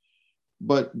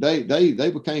but they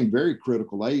became very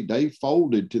critical. They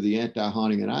folded to the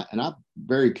anti-hunting, and I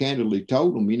very candidly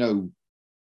told them, you know,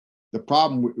 the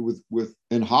problem with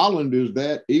in Holland is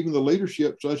that even the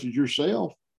leadership, such as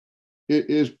yourself,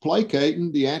 is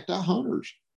placating the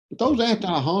anti-hunters. But those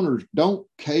anti-hunters don't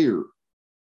care.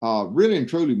 Really and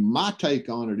truly, my take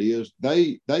on it is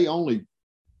they only,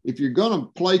 if you're going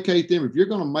to placate them, if you're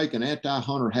going to make an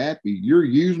anti-hunter happy, you're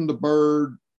using the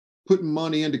bird, putting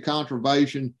money into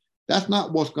conservation. That's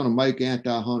not what's going to make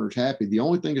anti-hunters happy. The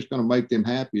only thing that's going to make them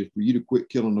happy is for you to quit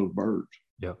killing those birds.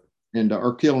 Yeah. And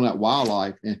or killing that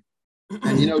wildlife. And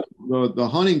you know, the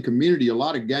hunting community, a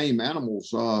lot of game animals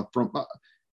from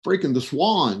freaking the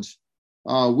swans.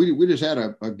 We just had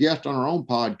a guest on our own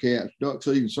podcast, Duck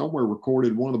Season Somewhere,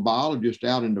 recorded one of the biologists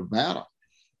out in Nevada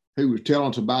who was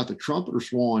telling us about the trumpeter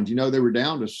swans. You know, they were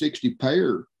down to 60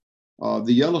 pair.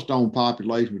 The Yellowstone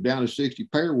population was down to 60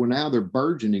 pair. Well, now they're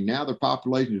burgeoning. Now their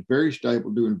population is very stable,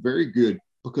 doing very good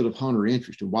because of hunter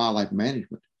interest in wildlife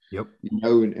management. Yep. You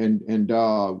know,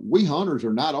 and we hunters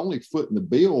are not only footing the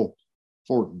bill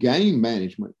for game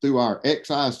management through our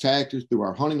excise taxes, through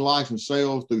our hunting license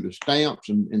sales, through the stamps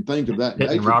and things of that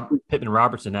nature.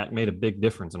 Pittman-Robertson Act made a big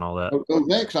difference in all that.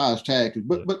 Those excise taxes.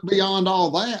 But beyond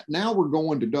all that, now we're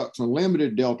going to Ducks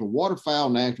Unlimited, Delta Waterfowl,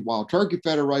 National Wild Turkey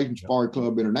Federation, Safari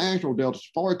Club International, Delta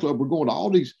Safari Club. We're going to all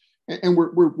these, and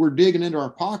we're digging into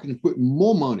our pocket and putting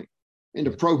more money into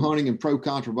pro hunting and pro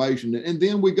conservation. And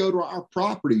then we go to our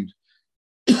properties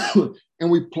and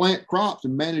we plant crops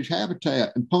and manage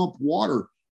habitat and pump water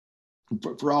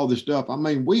for all this stuff. I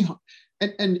mean,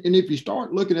 and if you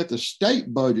start looking at the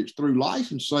state budgets through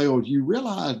license sales, you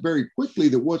realize very quickly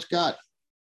that what's got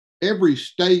every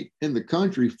state in the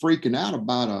country freaking out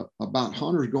about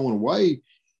hunters going away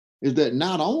is that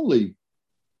not only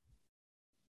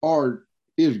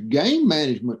is game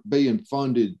management being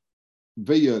funded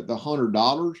via the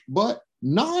 $100, but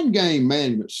non-game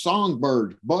management,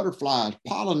 songbirds, butterflies,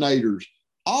 pollinators,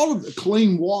 all of the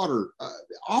clean water,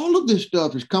 all of this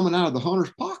stuff is coming out of the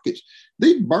hunters' pockets.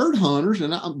 These bird hunters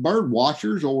and bird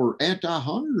watchers or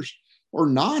anti-hunters or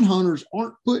non-hunters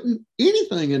aren't putting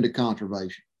anything into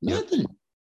conservation. Nothing.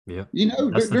 Yeah. You know,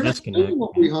 they're not doing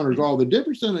what we hunters are. The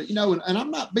difference in it, you know, and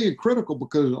I'm not being critical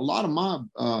because a lot of my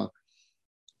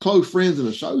close friends and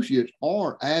associates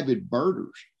are avid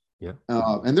birders. Yeah.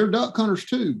 And they're duck hunters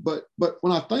too. But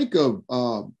when I think of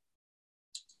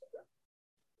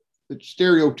the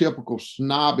stereotypical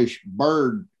snobbish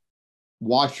bird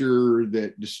watcher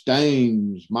that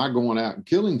disdains my going out and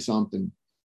killing something,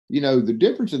 you know, the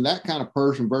difference in that kind of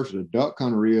person versus a duck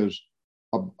hunter is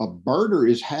a birder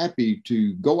is happy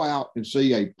to go out and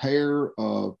see a pair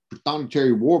of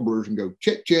prothonotary warblers and go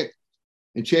check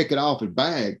and check it off his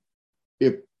bag.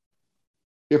 If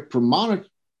premonitory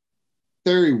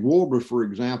warblers, for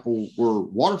example, were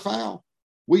waterfowl,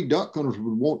 we duck hunters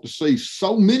would want to see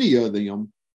so many of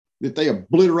them that they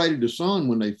obliterated the sun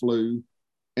when they flew,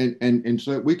 and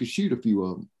so we could shoot a few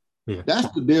of them. Yeah.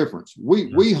 That's the difference.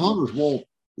 We hunters want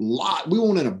we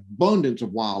want an abundance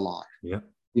of wildlife. Yeah.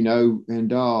 You know,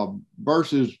 and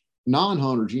versus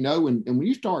non-hunters, you know, and when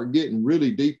you start getting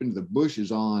really deep into the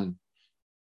bushes on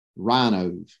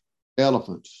rhinos,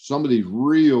 elephants, some of these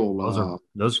real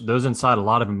those incite a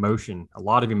lot of emotion,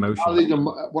 what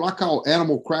I call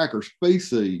animal cracker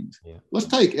species. Yeah. Let's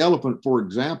take elephant for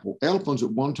example. Elephants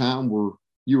at one time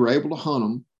you were able to hunt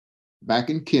them back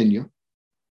in Kenya,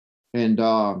 and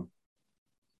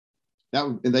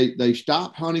they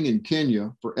stopped hunting in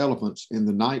Kenya for elephants in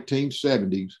the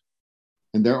 1970s,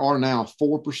 and there are now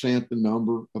 4% the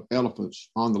number of elephants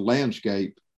on the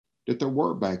landscape that there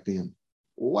were back then.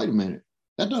 Well, wait a minute,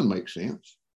 that doesn't make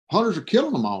sense. Hunters are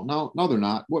killing them all. No, they're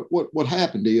not. What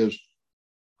happened is,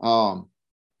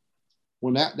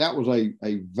 when that was a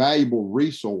valuable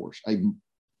resource,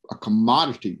 a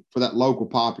commodity for that local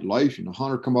population. A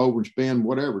hunter come over and spend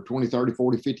whatever, 20, 30,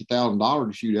 40, $50,000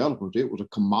 to shoot elephants. It was a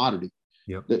commodity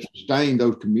that sustained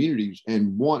those communities.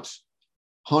 And once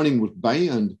hunting was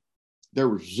banned, there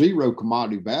was zero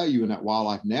commodity value in that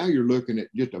wildlife. Now you're looking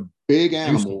at just a big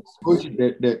animal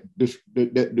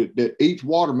that eats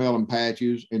watermelon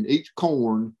patches and eats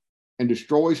corn and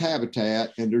destroys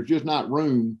habitat. And there's just not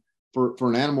room for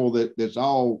an animal that's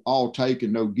all take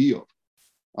and no give.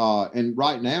 And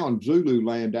right now in Zulu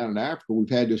land down in Africa, we've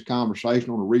had this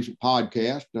conversation on a recent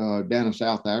podcast down in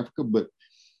South Africa, but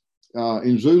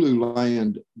in Zulu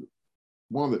land,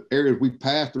 one of the areas we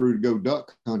passed through to go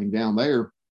duck hunting down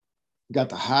there got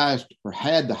the highest, or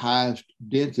had the highest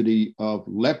density of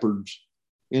leopards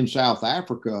in South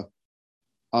Africa.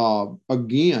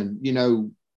 Again, the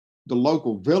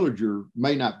local villager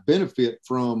may not benefit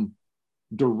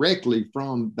directly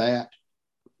from that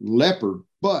leopard,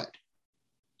 but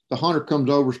the hunter comes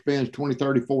over, spends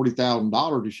 $20,000, $30,000,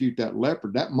 $40,000 to shoot that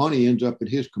leopard. That money ends up in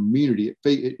his community.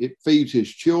 It feeds his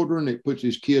children. It puts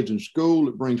his kids in school.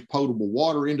 It brings potable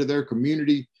water into their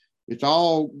community. It's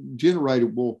all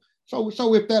generated. Well,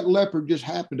 so if that leopard just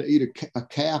happened to eat a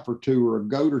calf or two or a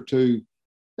goat or two,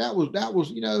 that was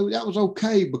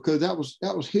okay, because that was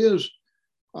his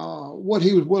what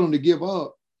he was willing to give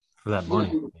up for that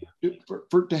money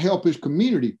to help his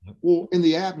community. Well, in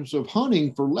the absence of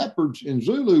hunting for leopards in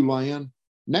Zulu land,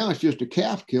 now it's just a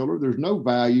calf killer. There's no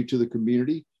value to the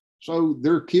community, so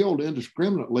they're killed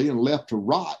indiscriminately and left to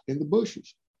rot in the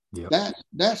bushes. That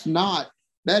is not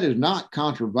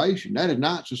conservation. That is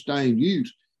not sustained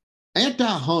use.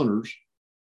 Anti-hunters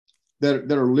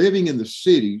that are living in the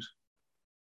cities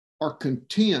are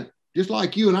content, just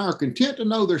like you and I are content to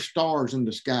know there's stars in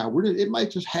the sky. It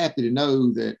makes us happy to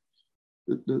know that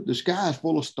the sky is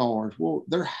full of stars. Well,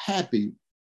 they're happy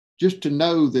just to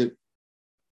know that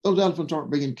those elephants aren't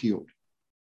being killed.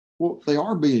 Well, they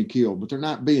are being killed, but they're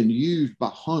not being used by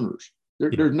hunters.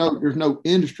 There's no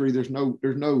industry. There's no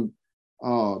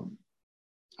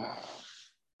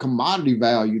commodity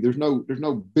value. There's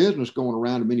no business going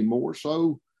around them anymore.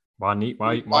 So why do you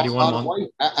want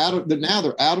them? Now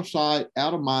they're out of sight,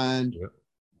 out of mind,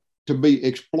 to be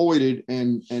exploited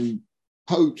and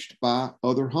poached by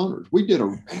other hunters. We did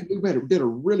a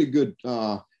really good.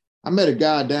 I met a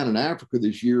guy down in Africa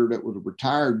this year that was a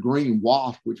retired green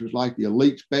wasp, which was like the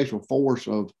elite special force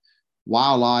of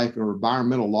wildlife or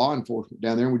environmental law enforcement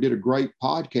down there. And we did a great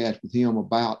podcast with him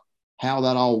about how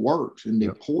that all works and the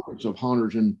importance of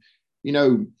hunters. And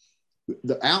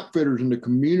the outfitters in the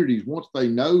communities, once they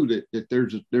know that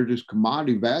there's this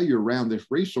commodity value around this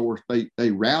resource,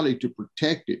 they rally to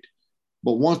protect it.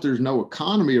 But once there's no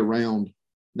economy around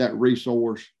that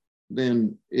resource,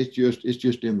 then it's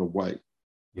just in the way.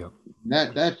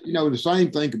 That the same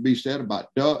thing could be said about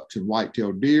ducks and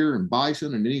white-tailed deer and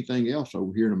bison and anything else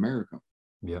over here in America.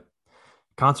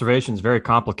 Conservation is very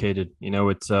complicated.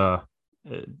 It's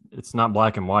not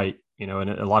black and white, and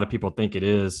a lot of people think it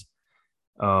is.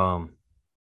 And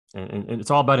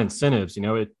it's all about incentives.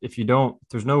 If you don't,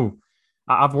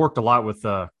 I've worked a lot with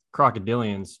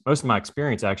crocodilians. Most of my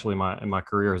experience actually in my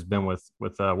career has been with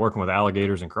working with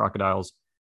alligators and crocodiles,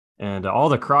 and all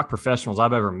the croc professionals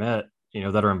I've ever met,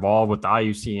 that are involved with the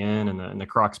IUCN and the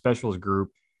croc specialist group,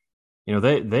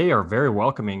 they are very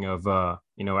welcoming of,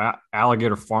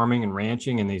 alligator farming and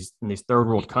ranching in these third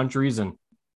world countries, and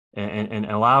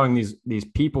allowing these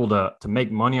people to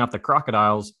make money off the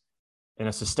crocodiles in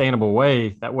a sustainable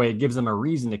way. That way it gives them a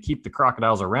reason to keep the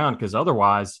crocodiles around, because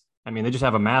otherwise, they just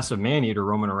have a massive man-eater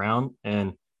roaming around.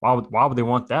 And why would they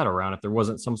want that around if there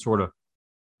wasn't some sort of,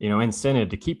 incentive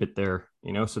to keep it there,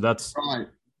 so that's right.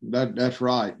 That's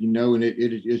right. And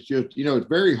it's just, it's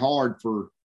very hard for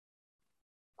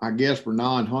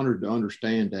non-hunters to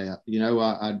understand that.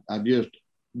 I just,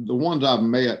 the ones I've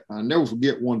met, I never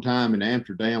forget one time in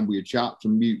Amsterdam, we had shot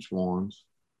some mute swans.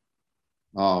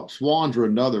 Swans are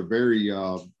another very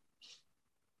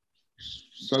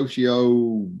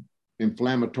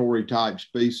socio-inflammatory type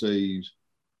species.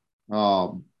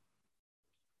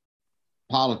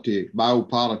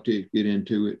 biopolitics get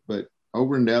into it. But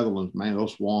over in the Netherlands, man,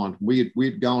 those swans,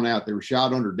 we'd gone out, they were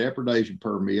shot under depredation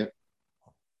permit.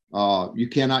 You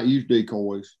cannot use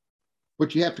decoys,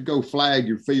 but you have to go flag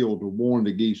your field to warn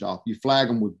the geese off. You flag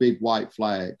them with big white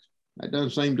flags. That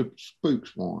doesn't seem to spook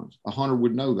swans. A hunter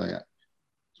would know that.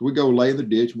 So we go lay in the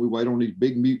ditch and we wait on these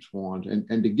big mute swans.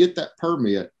 And to get that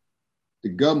permit, the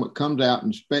government comes out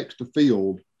and inspects the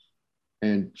field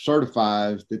and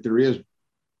certifies that there is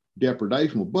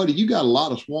depredation. Well, buddy, you got a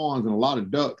lot of swans and a lot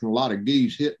of ducks and a lot of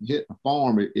geese hitting the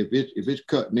farm if it's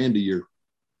cutting into your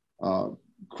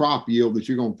crop yield that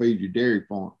you're going to feed your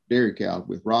dairy cows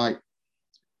with, right?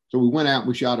 So we went out and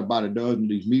we shot about a dozen of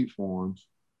these mute swans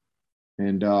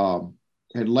and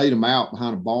had laid them out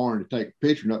behind a barn to take a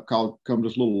picture. And up comes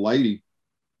this little lady,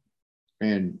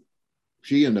 and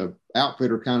she and the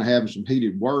outfitter kind of having some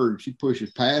heated words. She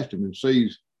pushes past him and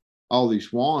sees all these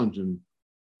swans, and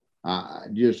I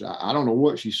don't know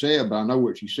what she said, but I know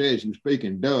what she said. She was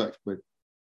speaking Dutch, but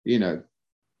you know,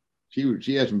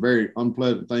 she had some very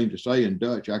unpleasant things to say in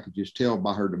Dutch. I could just tell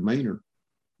by her demeanor.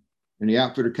 And the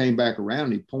outfitter came back around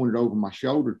and he pointed over my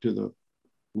shoulder to the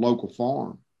local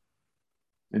farm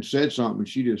and said something.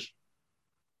 She just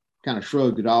kind of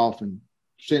shrugged it off and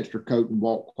cinched her coat and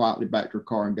walked quietly back to her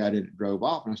car and got in and drove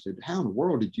off. And I said, how in the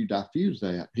world did you diffuse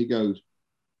that? He goes,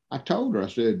 I told her, I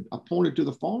said, I pointed to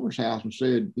the farmer's house and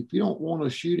said, if you don't want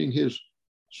us shooting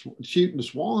the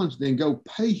swans, then go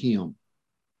pay him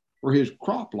for his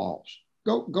crop loss.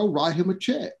 Go write him a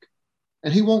check.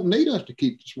 And he won't need us to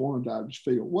keep the swans out of his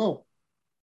field. Well,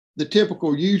 the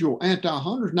typical usual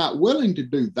anti-hunter is not willing to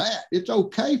do that. It's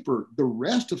okay for the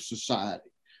rest of society,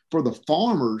 for the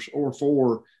farmers or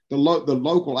for the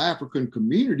local African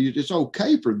communities. It's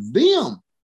okay for them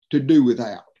to do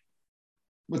without.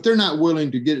 But they're not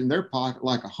willing to get in their pocket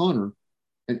like a hunter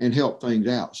and help things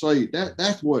out. So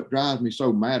that's what drives me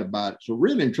so mad about it. So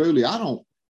really and truly, I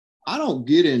don't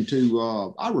get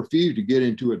into, I refuse to get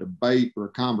into a debate or a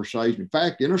conversation. In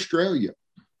fact, in Australia,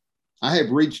 I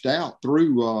have reached out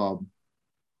through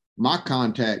my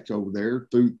contacts over there,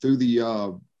 through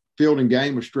the Field and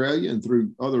Game Australia and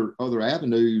through other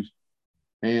avenues,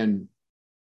 and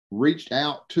reached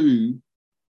out to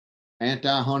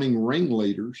anti-hunting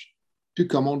ringleaders to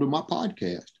come onto my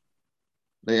podcast.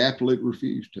 They absolutely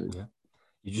refused to. Yeah.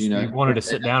 You wanted to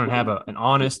sit down and have an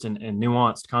honest and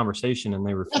nuanced conversation, and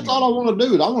they refused. That's all I want to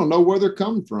do. I want to know where they're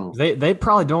coming from. They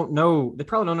probably don't know. They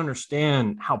probably don't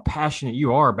understand how passionate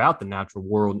you are about the natural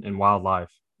world and wildlife.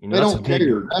 You know, they don't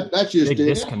care. That's just it.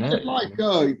 Disconnect. It's like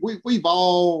we've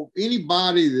all,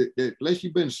 anybody that unless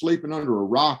you've been sleeping under a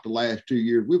rock the last 2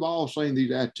 years, we've all seen these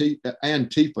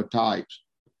Antifa types.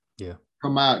 Yeah.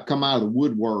 Come out of the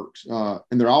woodworks,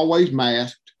 and they're always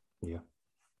masked. Yeah.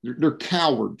 They're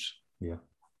cowards. Yeah.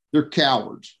 They're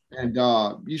cowards. And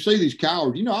you see these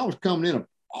cowards. You know, I was coming in of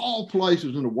all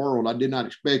places in the world I did not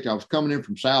expect. I was coming in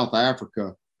from South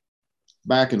Africa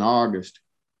back in August,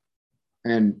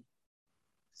 and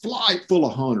flight full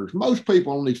of hunters. Most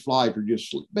people on these flights are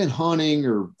just been hunting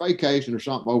or vacation or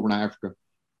something over in Africa.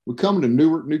 We come to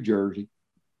Newark, New Jersey,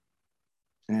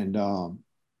 and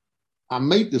I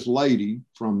meet this lady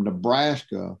from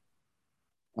Nebraska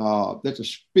that's a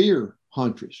spear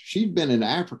huntress. She'd been in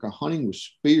Africa hunting with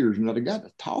spears, and I got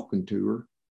to talking to her.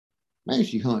 Man,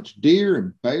 she hunts deer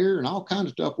and bear and all kinds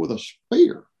of stuff with a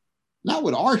spear. Not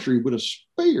with archery, with a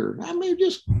spear. I mean,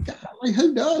 just golly,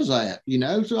 who does that? You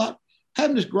know, so I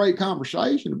having this great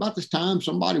conversation. About this time,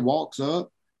 somebody walks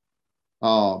up.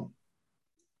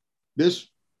 This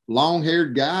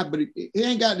long-haired guy, but he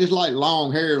ain't got this like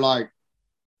long hair like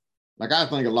I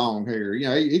think of long hair. You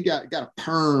know, he got a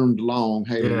permed long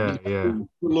hair. Yeah.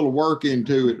 Put a little work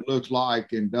into it, looks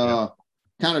like, and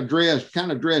kind of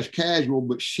dressed casual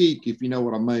but chic, if you know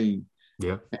what I mean.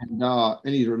 Yeah. And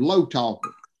he's a low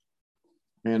talker.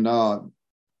 And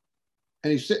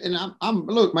he said, and I'm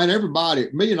look, man, everybody,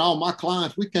 me and all my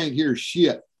clients, we can't hear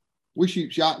shit. We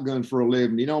shoot shotguns for a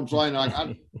living. You know what I'm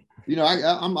saying?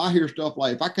 I hear stuff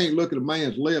like, if I can't look at a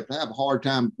man's lip, I have a hard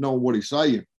time knowing what he's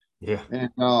saying. Yeah. And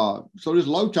so this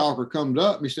low talker comes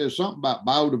up and he says something about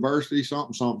biodiversity,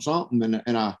 something.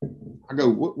 And I go,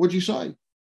 what'd you say?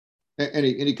 And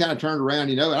he kind of turned around,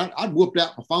 you know, and I'd whooped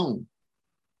out my phone.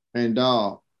 And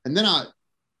then I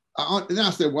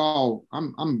said, well,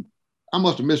 I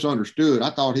must have misunderstood.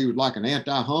 I thought he was like an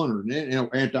anti-hunter, and you know,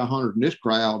 anti-hunters in this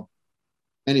crowd.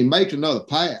 And he makes another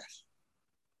pass.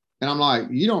 And I'm like,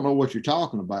 you don't know what you're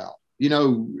talking about. You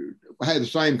know, I had the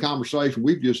same conversation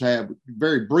we've just had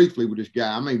very briefly with this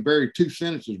guy. I mean, very 2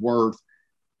 sentences worth.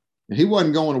 And he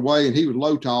wasn't going away, and he was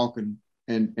low talking.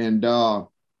 And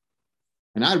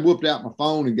I'd whooped out my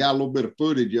phone and got a little bit of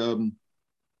footage of him.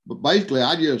 But basically,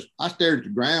 I stared at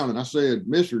the ground and I said,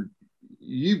 Mister,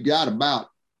 you've got about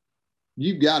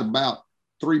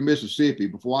 3 Mississippi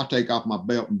before I take off my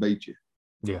belt and beat you.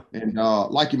 Yeah. And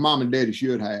like your mom and daddy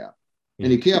should have. Yeah.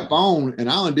 And he kept on, and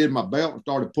I undid my belt and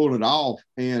started pulling it off.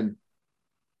 And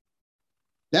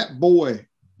that boy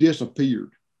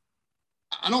disappeared.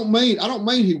 I don't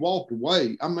mean he walked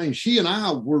away. I mean, she and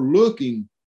I were looking.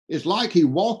 It's like he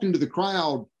walked into the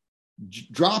crowd,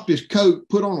 dropped his coat,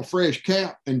 put on a fresh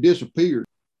cap, and disappeared.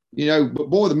 But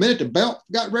boy, the minute the belt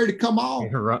got ready to come off,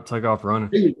 take off running.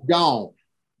 He was gone.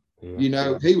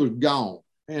 Yeah. He was gone.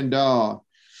 And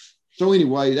so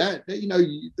anyway,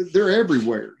 they're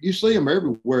everywhere. You see them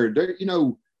everywhere.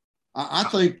 I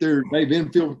think they've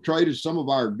infiltrated some of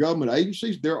our government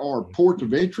agencies. There are ports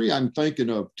of entry. I'm thinking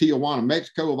of Tijuana,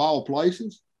 Mexico, of all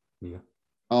places. Yeah.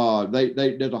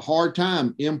 There's a hard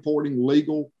time importing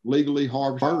legally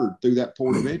harvested bird through that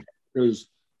port of entry because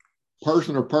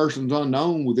person or persons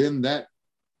unknown within that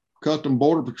Custom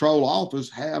Border Patrol office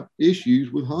have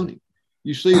issues with hunting.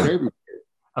 You see it everywhere.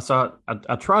 So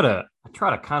I try to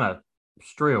kind of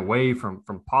stray away from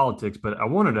politics, but I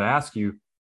wanted to ask you,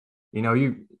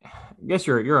 I guess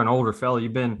you're an older fellow.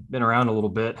 You've been around a little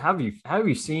bit. Have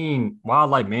you seen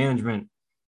wildlife management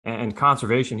and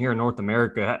conservation here in North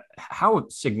America? How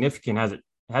significant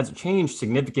has it changed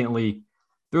significantly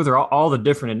through all the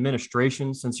different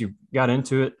administrations since you got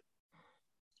into it?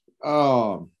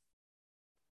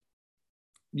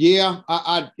 Yeah,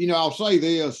 I'll say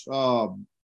this. I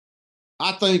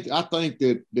think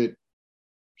that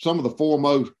some of the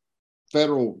foremost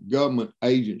federal government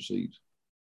agencies,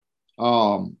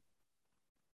 I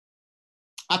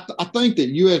think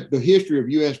that the history of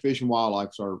U.S. Fish and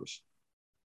Wildlife Service,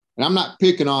 and I'm not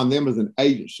picking on them as an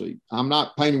agency. I'm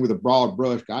not painting with a broad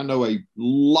brush. I know a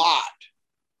lot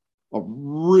of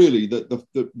really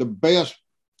the best,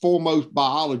 foremost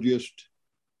biologists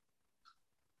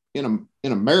in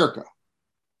America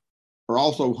are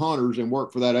also hunters and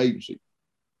work for that agency.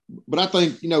 But I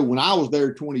think, when I was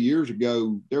there 20 years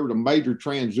ago, there was a major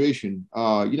transition.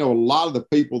 A lot of the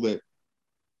people that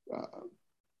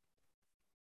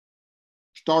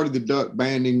started the duck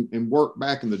banding and worked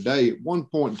back in the day, at one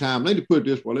point in time, I need to put it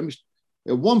this way,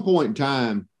 at one point in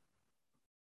time,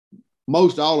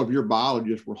 most all of your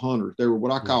biologists were hunters. They were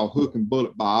what I call hook and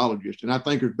bullet biologists. And I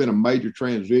think there's been a major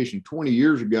transition. 20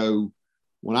 years ago,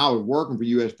 when I was working for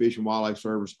U.S. Fish and Wildlife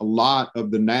Service, a lot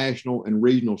of the national and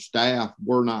regional staff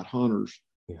were not hunters.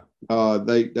 Yeah.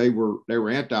 They were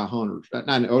anti-hunters.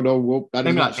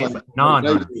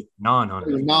 Non-hunters.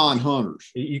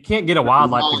 Non-hunters. You can't get a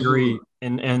wildlife degree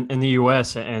in the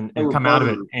U.S. and come out of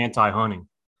it anti-hunting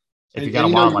if you got a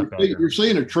wildlife background. You're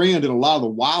seeing a trend in a lot of the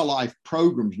wildlife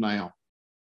programs now.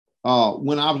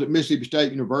 When I was at Mississippi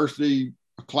State University,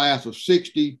 a class of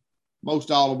 60,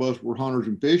 most all of us were hunters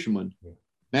and fishermen. Yeah.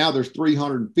 Now there's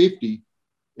 350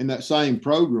 in that same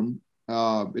program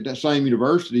at that same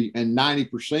university, and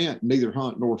 90% neither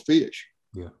hunt nor fish.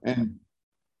 Yeah. And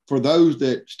for those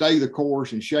that stay the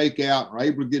course and shake out, are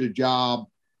able to get a job,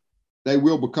 they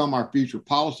will become our future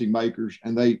policymakers,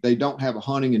 and they don't have a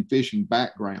hunting and fishing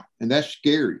background, and that's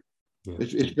scary. Yeah.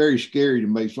 It's very scary to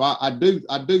me. So I do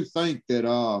think that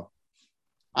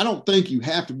I don't think you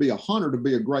have to be a hunter to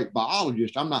be a great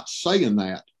biologist. I'm not saying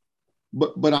that.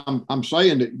 But I'm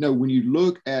saying that, when you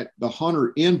look at the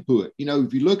hunter input,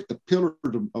 if you look at the pillars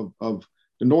of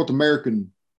the North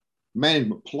American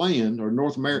management plan or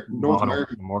North American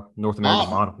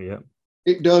model, yeah,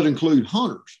 it does include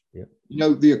hunters. Yeah.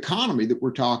 The economy that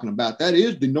we're talking about, that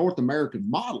is the North American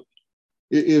model,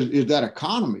 is that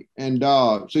economy. And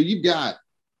so you've got,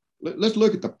 let's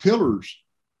look at the pillars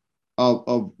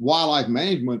of wildlife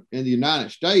management in the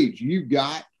United States. You've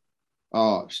got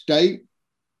state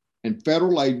and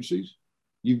federal agencies.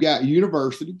 You've got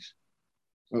universities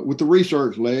with the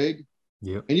research leg.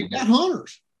 Yep. And you've got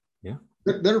hunters. Yeah.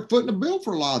 That are footing the bill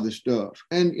for a lot of this stuff.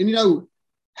 And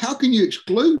how can you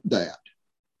exclude that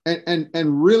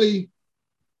and really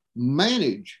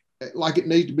manage like it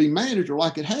needs to be managed or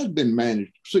like it has been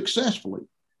managed successfully?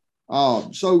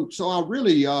 So I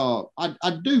really,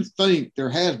 I do think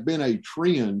there has been a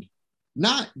trend,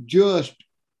 not just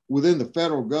within the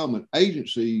federal government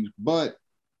agencies, but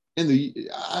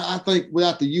I think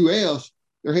without the U.S.,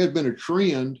 there has been a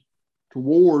trend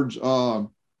towards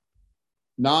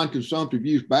non-consumptive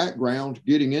use backgrounds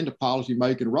getting into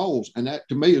policymaking roles. And that,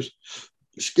 to me, is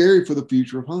scary for the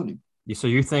future of hunting. So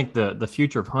you think the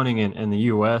future of hunting in the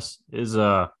U.S. is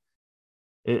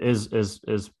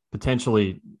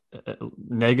potentially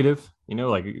negative,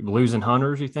 like losing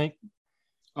hunters, you think?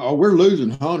 Oh, we're losing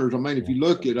hunters. I mean, if Yeah. you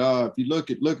look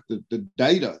at the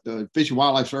data, the Fish and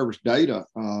Wildlife Service data,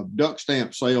 duck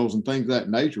stamp sales and things of that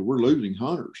nature, we're losing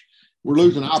hunters. We're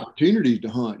losing opportunities to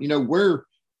hunt. You know, where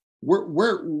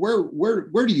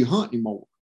do you hunt anymore?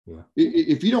 Yeah.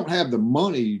 If you don't have the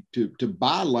money to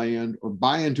buy land or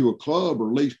buy into a club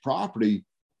or lease property,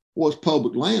 what's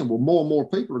public land? Well, more and more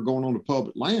people are going on to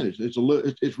public land.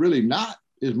 It's really not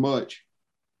as much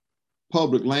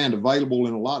public land available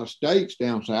in a lot of states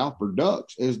down south for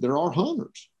ducks as there are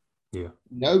hunters. Yeah.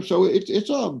 You know, so it's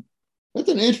an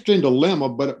interesting dilemma,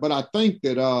 but I think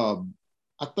that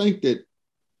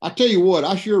I tell you what,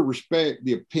 I sure respect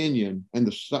the opinion and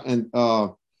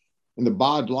the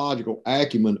biological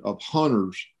acumen of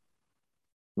hunters,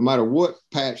 no matter what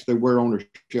patch they wear on their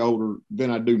shoulder,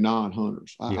 than I do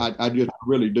non-hunters. Yeah. I just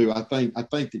really do. I think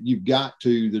that you've got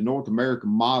to, the North American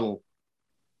model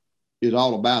is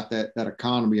all about that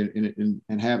economy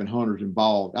and having hunters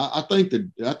involved. I think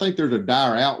there's a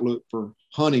dire outlook for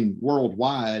hunting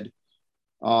worldwide,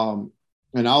 and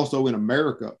also in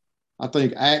America. I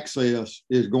think access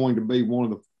is going to be one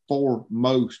of the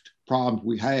foremost problems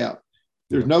we have.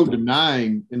 There's no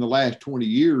denying in the last 20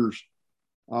 years.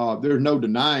 There's no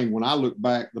denying when I look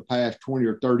back the past 20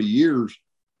 or 30 years,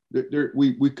 that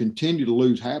we continue to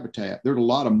lose habitat. There's a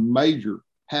lot of major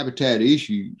habitat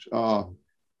issues.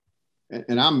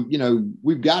 And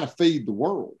we've got to feed the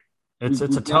world. That's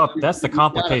the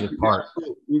complicated part.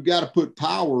 We've got to put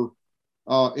power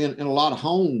in a lot of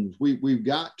homes. We've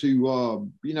got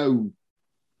to,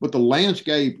 but the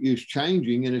landscape is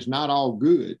changing and it's not all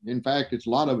good. In fact, a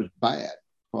lot of it's bad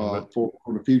for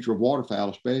the future of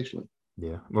waterfowl, especially.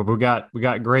 Yeah. Well, we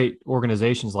got great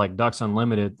organizations like Ducks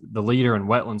Unlimited, the leader in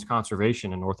wetlands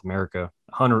conservation in North America,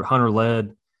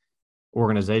 hunter-led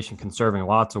organization conserving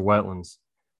lots of wetlands.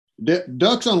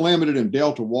 Ducks Unlimited and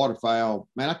Delta Waterfowl,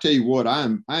 man, I tell you what, I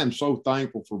am so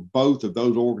thankful for both of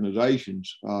those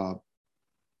organizations.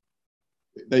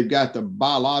 They've got the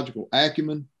biological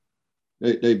acumen,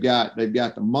 they've got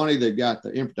the money,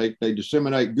 they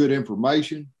disseminate good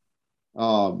information,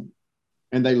 and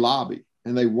they lobby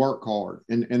and they work hard,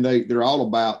 and they're all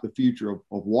about the future of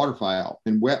waterfowl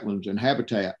and wetlands and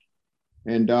habitat,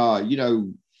 and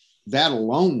that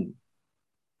alone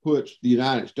puts the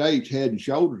United States head and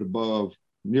shoulders above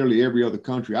nearly every other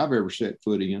country I've ever set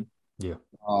foot in. Yeah.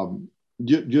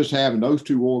 Just having those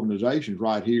two organizations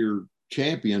right here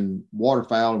champion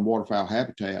waterfowl and waterfowl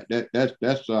habitat.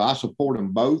 That's I support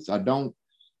them both. I don't.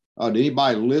 To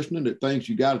anybody listening that thinks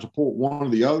you got to support one or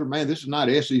the other, man, this is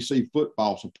not SEC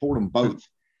football. Support them both.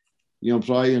 You know what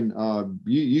I'm saying?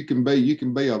 You can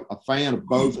be a fan of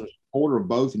both, a supporter of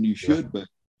both, and you should be.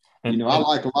 And, I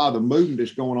like a lot of the movement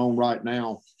that's going on right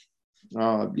now,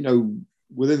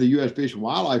 within the U.S. Fish and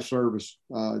Wildlife Service,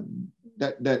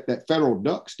 that federal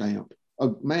duck stamp.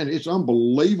 Man, it's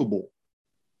unbelievable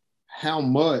how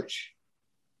much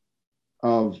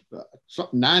of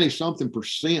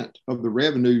 90-something% of the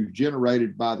revenues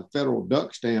generated by the federal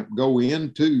duck stamp go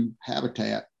into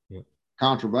habitat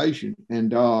conservation.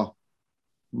 And,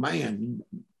 man,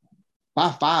 buy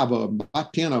 5 of them, buy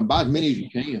 10 of them, buy as many as you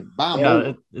can. Buy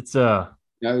more.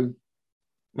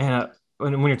 Man,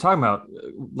 when you're talking about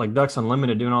like Ducks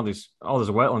Unlimited doing all this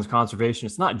wetlands conservation,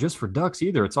 it's not just for ducks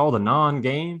either. It's all the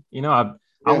non-game.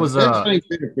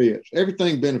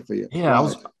 Everything benefits. Yeah,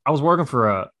 right. I was working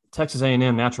for Texas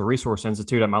A&M Natural Resource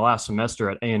Institute at my last semester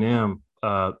at A&M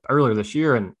earlier this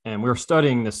year, and we were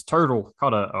studying this turtle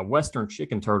called a Western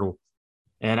chicken turtle,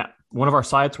 and one of our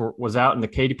sites was out in the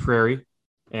Katy Prairie.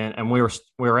 And we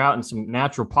were out in some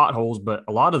natural potholes, but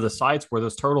a lot of the sites where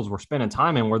those turtles were spending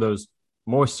time in were those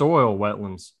moist soil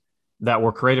wetlands that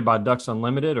were created by Ducks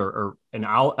Unlimited or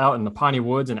out in the Piney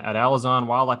Woods and at Alazon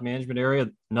Wildlife Management Area.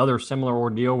 Another similar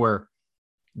ordeal where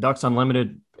Ducks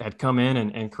Unlimited had come in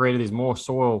and created these moist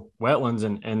soil wetlands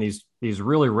and these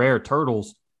really rare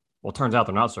turtles. Well, it turns out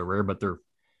they're not so rare, but they're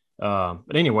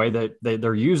but anyway,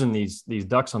 they're using these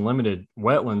Ducks Unlimited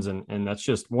wetlands, and that's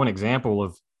just one example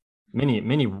of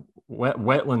many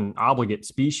wetland obligate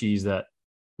species that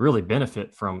really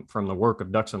benefit from the work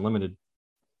of Ducks Unlimited.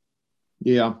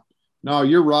 Yeah, no,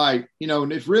 you're right.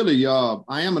 And it's really, I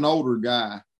am an older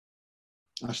guy.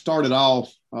 I started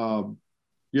off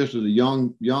just as a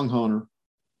young hunter,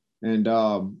 and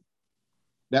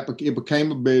it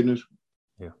became a business.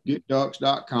 Yeah.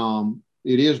 GetDucks.com.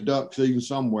 It is duck season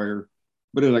somewhere,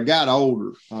 but as I got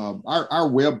older, our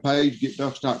webpage,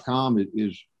 GetDucks.com,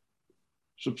 is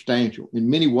substantial in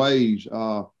many ways.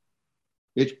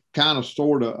 It's kind of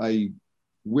sort of a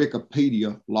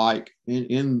Wikipedia like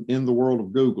in the world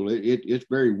of Google. It's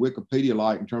very Wikipedia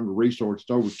like in terms of resources.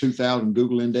 It's over 2,000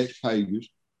 Google index pages,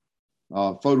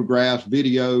 photographs,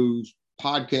 videos,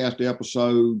 podcast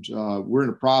episodes. We're in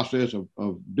the process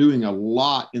of doing a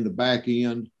lot in the back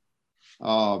end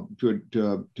to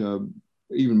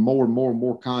even more and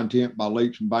more content by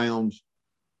leaps and bounds,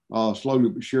 slowly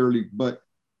but surely. But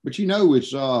it's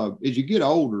as you get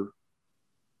older,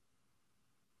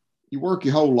 you work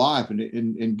your whole life,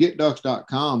 and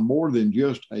getducks.com, more than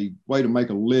just a way to make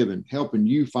a living, helping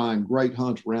you find great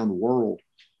hunts around the world.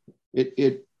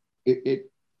 It's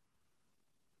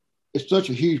such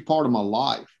a huge part of my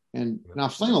life. And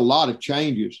I've seen a lot of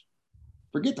changes.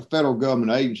 Forget the federal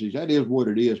government agencies. That is what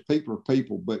it is. People are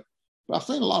people. But I've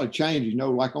seen a lot of changes,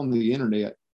 like on the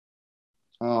internet.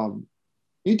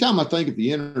 Anytime I think of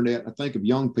the internet, I think of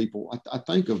young people. I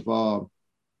think of,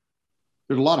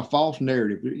 there's a lot of false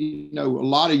narrative. A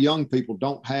lot of young people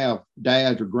don't have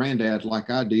dads or granddads like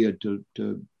I did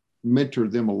to mentor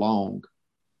them along.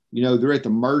 They're at the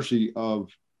mercy of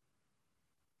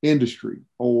industry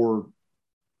or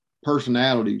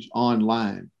personalities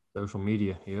online. Social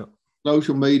media, yep.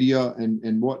 Social media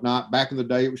and whatnot. Back in the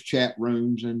day, it was chat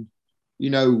rooms, and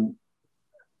and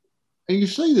you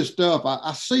see this stuff.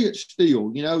 I see it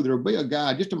still. There'll be a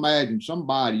guy. Just imagine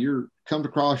somebody comes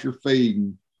across your feed,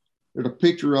 and there's a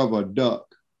picture of a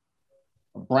duck,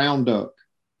 a brown duck,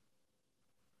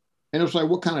 and they'll say,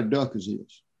 "What kind of duck is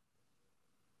this?"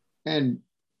 And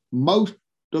most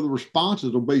of the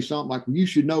responses will be something like, "You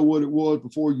should know what it was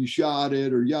before you shot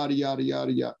it," or yada yada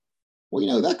yada yada.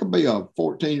 Well, that could be a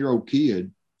 14-year-old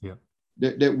kid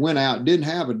that went out, didn't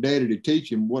have a daddy to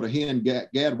teach him what a hen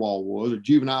gadwall was, a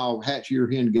juvenile hatch-year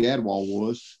hen gadwall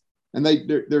was, and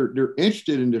they're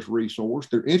interested in this resource.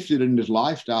 They're interested in this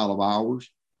lifestyle of ours,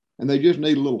 and they just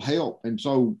need a little help. And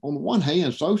so, on the one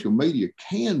hand, social media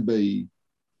can be,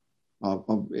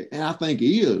 and I think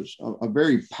is, a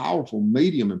very powerful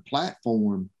medium and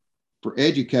platform for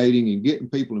educating and getting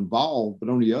people involved. But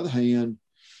on the other hand,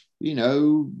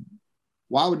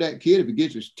 why would that kid, if he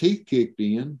gets his teeth kicked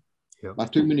in by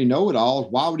too many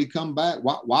know-it-alls, why would he come back?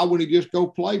 Why wouldn't he just go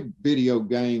play video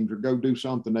games or go do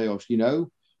something else? And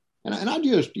I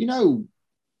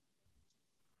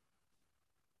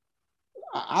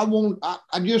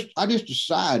just, I just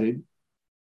decided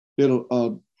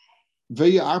that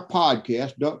via our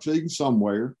podcast, Duck Season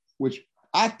Somewhere, which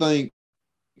I think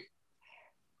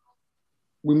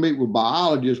we meet with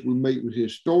biologists, we meet with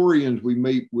historians, we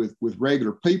meet with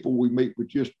regular people, we meet with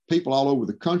just people all over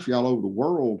the country, all over the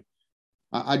world.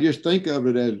 I just think of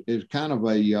it as kind of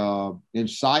a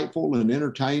insightful and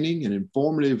entertaining and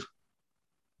informative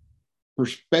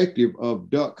perspective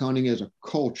of duck hunting as a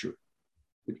culture.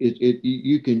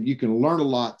 You can learn a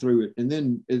lot through it, and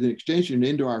then as an extension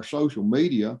into our social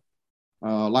media,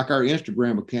 like our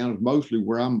Instagram account is mostly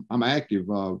where I'm active.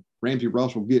 Ramsey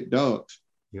Russell Get Ducks.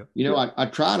 Yep. I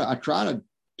try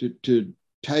to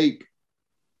take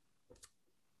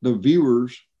the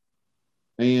viewers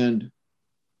and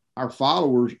our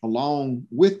followers along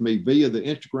with me via the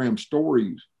Instagram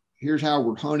stories. Here's how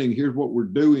we're hunting. Here's what we're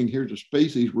doing. Here's the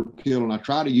species we're killing. I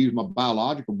try to use my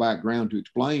biological background to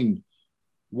explain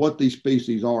what these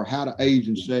species are, how to age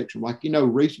and sex. Like,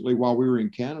 recently while we were in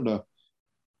Canada,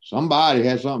 somebody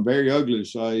had something very ugly to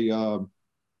say.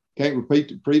 Can't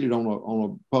repeat it on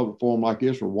a public forum like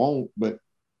this, or won't. But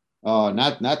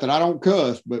not that I don't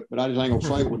cuss, but I just ain't gonna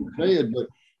say what they said. But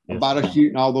about us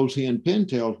shooting all those hen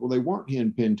pintails. Well, they weren't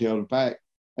hen pintails. In fact,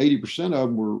 80% of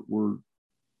them were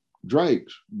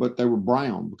drakes, but they were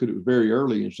brown because it was very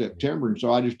early in September. And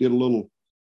so I just did a little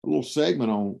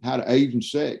segment on how to age and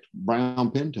sex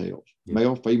brown pintails,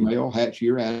 male, female, hatch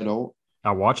year, adult.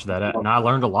 I watched that and I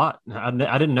learned a lot. I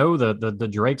didn't know the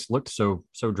drakes looked so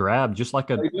drab, just like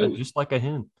a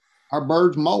hen. Our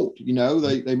birds molt,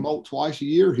 they molt twice a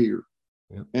year here.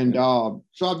 Yep. And so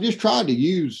I've just tried to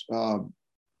use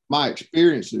my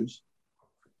experiences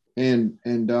and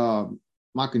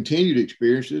my continued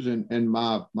experiences and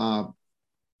my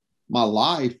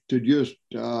life to just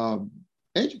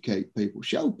educate people,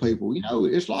 show people.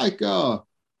 It's like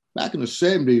back in the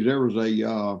 70s, there was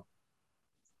a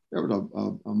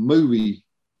movie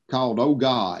called Oh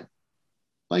God.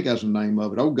 I think that's the name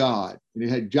of it, Oh God. And it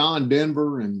had John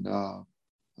Denver and a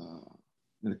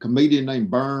comedian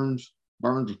named Burns.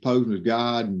 Burns was posing as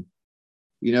God. And,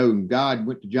 and God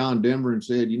went to John Denver and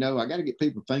said, I got to get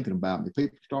people thinking about me.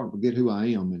 People starting to forget who I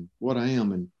am and what I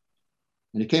am. And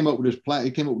he came up with this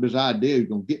idea. He's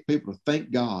going to get people to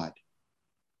thank God.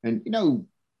 And,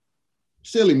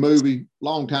 silly movie,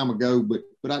 long time ago, but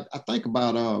I think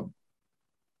about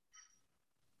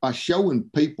by showing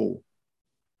people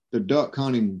the duck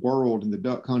hunting world and the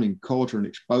duck hunting culture and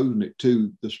exposing it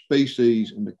to the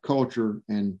species and the culture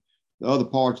and the other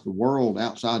parts of the world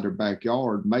outside their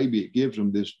backyard, maybe it gives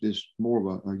them this more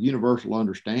of a universal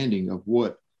understanding of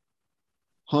what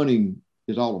hunting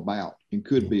is all about and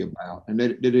could be about, and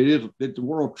that the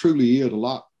world truly is a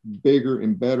lot bigger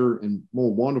and better and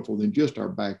more wonderful than just our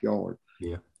backyard.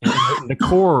 Yeah. And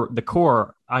the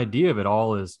core idea of it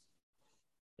all is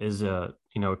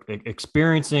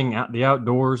experiencing the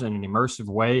outdoors in an immersive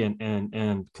way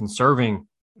and conserving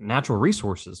natural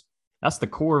resources. That's the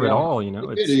core of it all.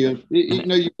 It is.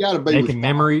 You got to be making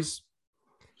memories.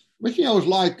 But it's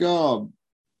like we'll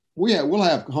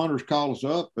have hunters call us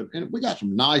up, and we got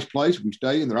some nice places we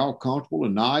stay in. They're all comfortable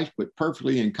and nice, but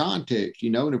perfectly in context.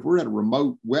 And if we're at a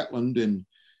remote wetland in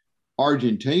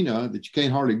Argentina that you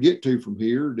can't hardly get to from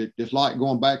here, that it's like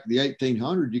going back to the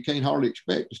 1800s, you can't hardly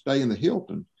expect to stay in the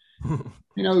Hilton.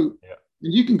 Yeah.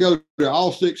 You can go to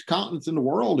all 6 continents in the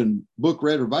world and book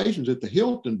reservations at the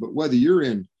Hilton, but whether you're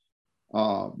in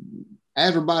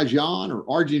Azerbaijan or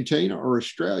Argentina or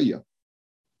Australia,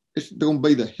 it's going to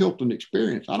be the Hilton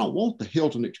experience. I don't want the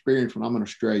Hilton experience when I'm in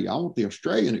Australia. I want the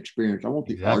Australian experience. I want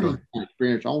the Argentine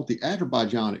experience. I want the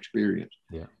Azerbaijan experience.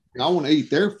 Yeah. I want to eat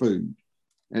their food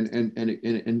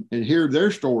and hear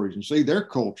their stories and see their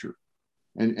culture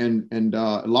and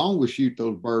along with shoot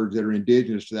those birds that are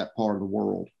indigenous to that part of the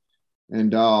world.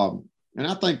 And I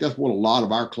think that's what a lot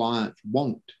of our clients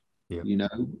want,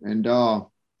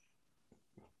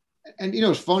 and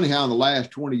it's funny how in the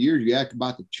last 20 years you ask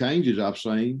about the changes I've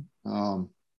seen. One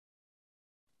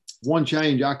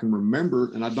change I can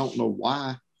remember, and I don't know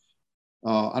why,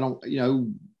 I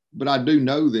don't, but I do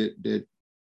know that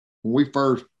when we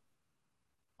first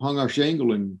hung our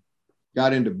shingle and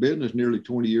got into business nearly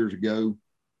 20 years ago,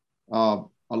 a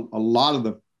lot of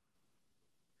the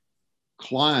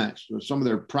clients, some of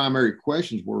their primary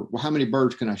questions were, well, how many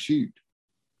birds can I shoot?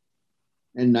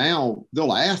 And now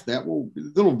they'll ask that. Well,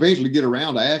 they'll eventually get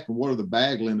around to asking what are the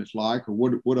bag limits like, or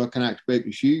what can I expect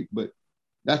to shoot? But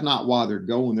that's not why they're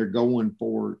going. They're going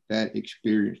for that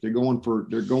experience. They're going,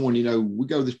 we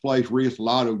go to this place, Rio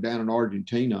Salado down in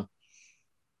Argentina.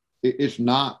 It's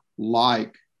not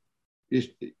like, it's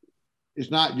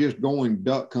not just going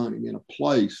duck hunting in a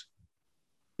place.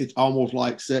 It's almost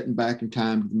like setting back in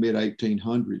time to the mid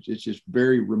 1800s. It's just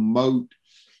very remote,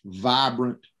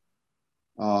 vibrant,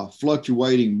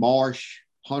 fluctuating marsh,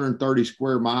 130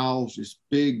 square miles, this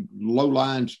big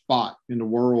low-lying spot in the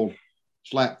world,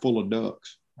 slap full of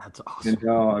ducks. That's awesome. And,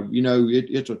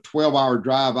 it's a 12-hour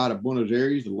drive out of Buenos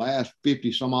Aires. The last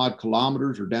 50 some odd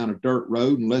kilometers are down a dirt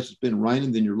road. Unless it's been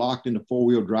raining, then you're locked into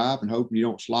 4-wheel drive and hoping you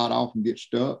don't slide off and get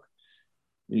stuck.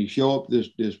 And you show up this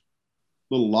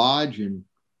little lodge and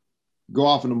go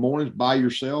off in the mornings by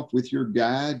yourself with your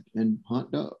guide and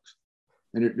hunt ducks.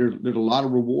 And there's a lot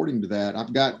of rewarding to that.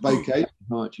 I've got vacation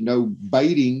hunts.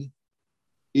 Baiting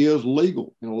is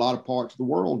legal in a lot of parts of the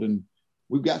world. And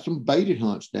we've got some baited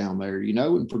hunts down there,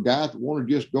 and for guys that want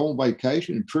to just go on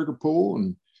vacation and trigger pull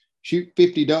and shoot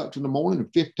 50 ducks in the morning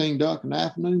and 15 ducks in the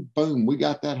afternoon, boom, we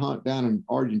got that hunt down in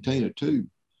Argentina too.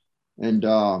 And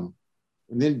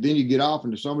then you get off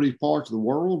into some of these parts of the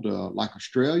world, like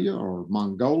Australia or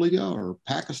Mongolia or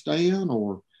Pakistan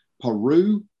or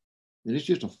Peru. And it's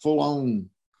just a full-on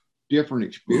different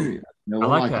experience. I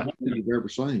like that. You've ever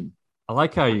seen. I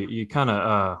like how you kind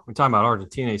of, when talking about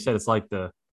Argentina, you said it's like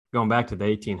going back to the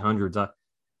 1800s. I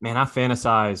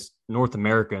fantasize North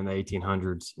America in the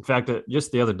 1800s. In fact,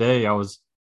 just the other day, I was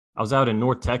out in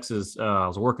North Texas. I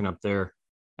was working up there,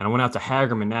 and I went out to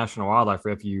Hagerman National Wildlife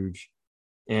Refuge.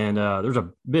 And there's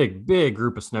a big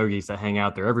group of snow geese that hang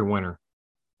out there every winter.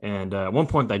 And at one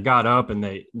point they got up and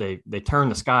they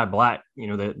turned the sky black.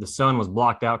 The sun was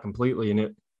blocked out completely. And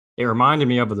it reminded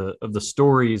me of the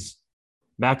stories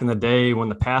back in the day when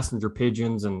the passenger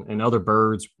pigeons and other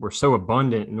birds were so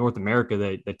abundant in North America,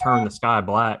 they turned the sky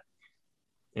black.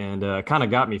 And kind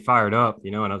of got me fired up,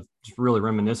 and I was just really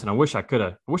reminiscent. I wish I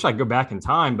could go back in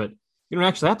time, but you don't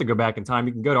actually have to go back in time.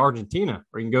 You can go to Argentina,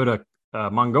 or you can go to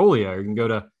Mongolia, or you can go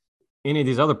to any of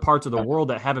these other parts of the world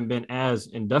that haven't been as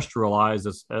industrialized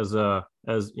as more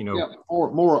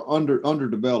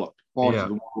underdeveloped parts of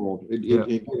the world.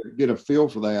 Get a feel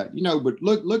for that, but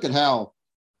look at how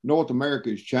North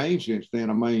America has changed since then.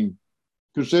 I mean,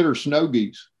 consider snow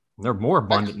geese. They're more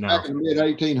abundant now. Back in the mid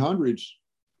 1800s,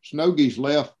 snow geese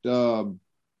left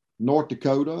North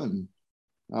Dakota and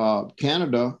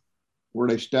Canada, where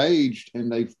they staged,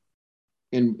 and they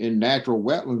in natural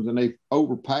wetlands, and they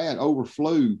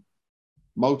overflew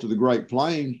most of the Great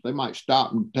Plains. They might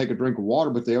stop and take a drink of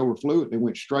water, but they overflew it. They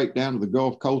went straight down to the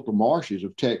Gulf coastal marshes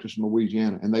of Texas and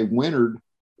Louisiana, and they wintered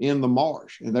in the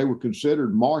marsh, and they were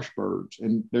considered marsh birds,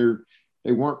 and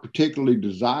they weren't particularly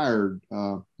desired.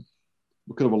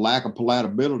 because of a lack of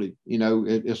palatability,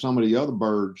 as some of the other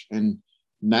birds. And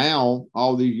now,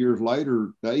 all these years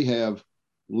later, they have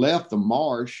left the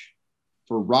marsh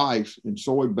for rice and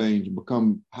soybeans and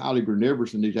become highly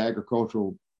carnivorous in these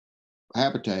agricultural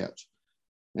habitats,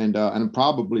 and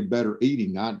probably better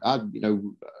eating. I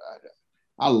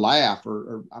laugh,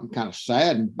 or I'm kind of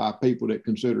saddened by people that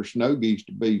consider snow geese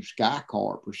to be sky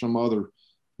carp or some other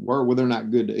word where they're not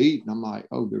good to eat. And I'm like,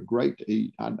 oh, they're great to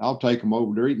eat. I'll take them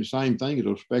over. They're eating the same thing as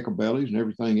those speckle bellies and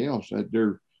everything else.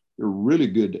 They're really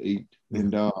good to eat.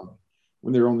 And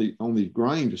when they're on these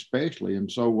grains, especially.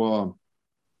 And so,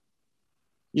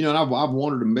 and I've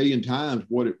wondered a million times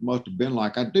what it must have been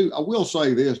like. I will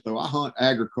say this though. I hunt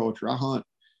agriculture. I hunt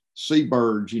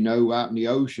seabirds, out in the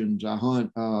oceans. I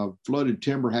hunt flooded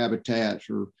timber habitats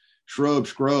or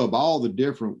scrub, all the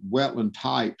different wetland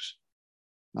types.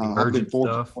 I've been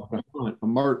fortunate to hunt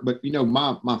but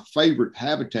my favorite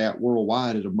habitat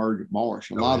worldwide is emergent marsh.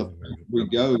 A lot of we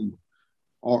go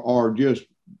are just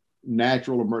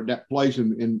natural. That place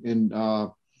in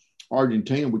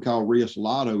Argentina we call Rio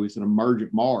Salado. It's an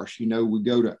emergent marsh. We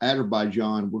go to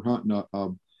Azerbaijan. We're hunting a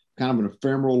kind of an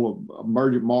ephemeral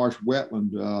emergent marsh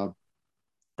wetland.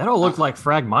 That all looked like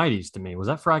Phragmites to me. Was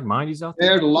that Phragmites out there?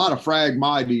 There's a lot of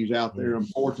Phragmites out there,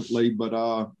 unfortunately, but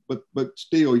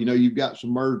still, you've got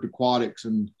submerged aquatics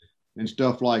and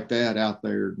stuff like that out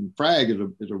there. And frag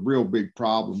is a real big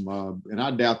problem, and I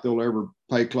doubt they'll ever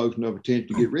pay close enough attention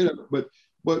to get rid of it.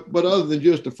 But other than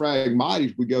just the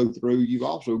Phragmites we go through, you've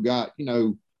also got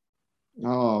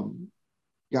alkali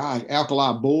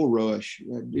bulrush.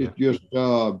 It's just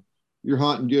you're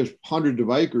hunting just hundreds of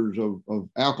acres of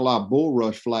alkali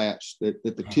bulrush flats that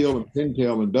the teal and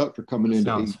pintail and ducks are coming in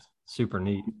to eat. Super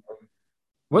neat.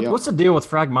 What's the deal with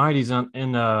Phragmites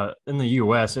in the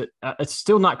U.S.? It's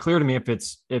still not clear to me if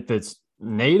it's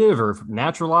native or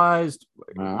naturalized.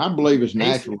 I believe it's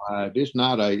naturalized. It's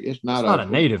not a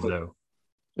native though.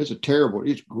 It's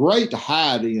it's great to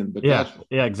hide in, but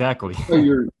exactly.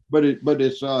 But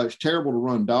it's terrible to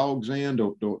run dogs in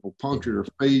to puncture their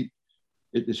feet.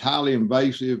 It's highly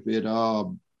invasive.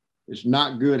 It's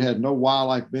not good. Has no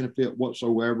wildlife benefit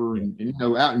whatsoever. And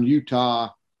out in Utah,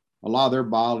 a lot of their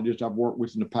biologists I've worked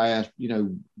with in the past,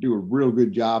 do a real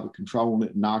good job of controlling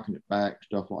it and knocking it back,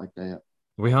 stuff like that.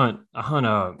 I hunt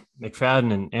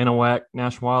McFadden and Anahuac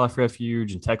National Wildlife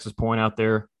Refuge and Texas Point out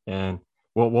there, and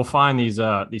we'll find these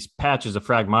patches of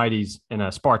Phragmites in a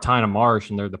Spartina marsh,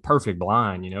 and they're the perfect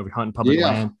blind. We hunt public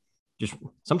land. Just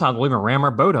sometimes we'll even ram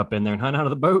our boat up in there and hunt out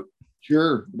of the boat.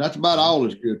 Sure, that's about all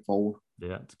it's good for.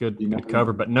 Yeah, it's good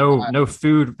cover, but no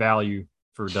food value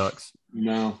for ducks.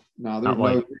 No,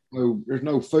 there's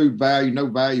no food value, no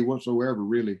value whatsoever,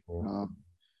 really,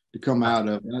 to come out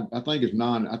of. I think it's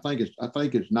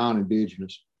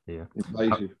non-indigenous. Yeah,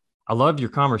 I loved your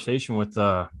conversation with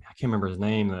I can't remember his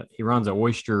name. That he runs a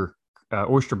Oyster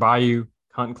Bayou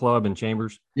Hunting Club in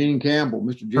Chambers. Gene Campbell,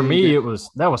 Mr. Gene. For me, Campbell.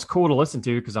 that was cool to listen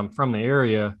to because I'm from the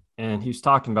area, and he was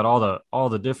talking about all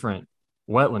the different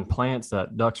wetland plants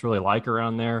that ducks really like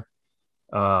around there.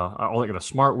 I like the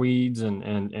smartweeds and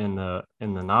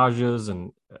the nausea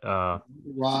and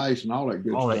rice and all that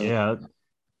good stuff.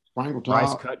 Springle top.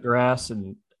 Rice cut grass,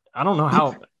 and I don't know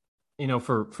how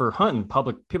for hunting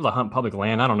people that hunt public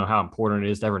land, I don't know how important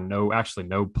it is to ever know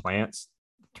plants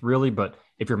really, but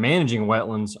if you're managing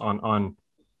wetlands on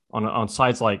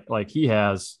sites like he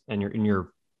has and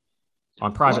you're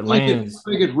on private lands.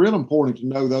 I think it's real important to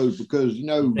know those because,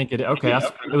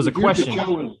 it was a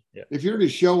question. If you're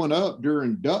just showing up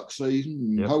during duck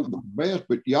season and hope for the best,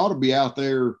 but you ought to be out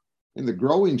there in the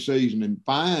growing season and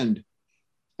find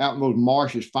out in those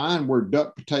marshes, find where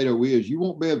duck potato is. You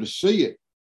won't be able to see it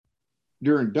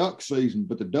during duck season,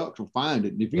 but the ducks will find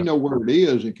it. And if you know where it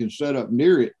is and can set up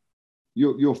near it,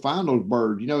 you'll find those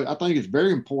birds. I think it's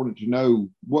very important to know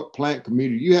what plant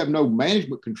community. You have no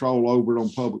management control over it on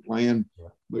public land,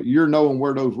 but you're knowing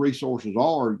where those resources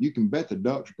are. You can bet the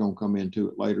ducks are going to come into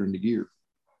it later in the year.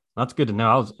 That's good to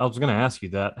know. I was going to ask you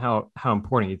that, how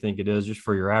important you think it is just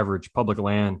for your average public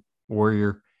land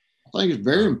warrior. I think it's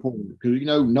very important because,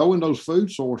 knowing those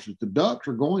food sources, the ducks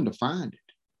are going to find it.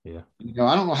 Yeah.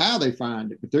 I don't know how they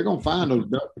find it, but they're going to find those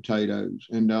duck potatoes,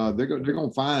 and they're going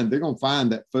to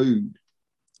find that food.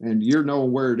 And you're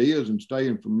knowing where it is and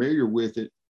staying familiar with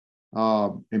it,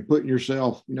 and putting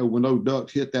yourself, when those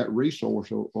ducks hit that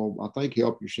resource, will I think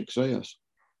help your success.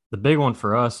 The big one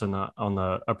for us on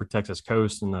the upper Texas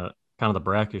coast and the kind of the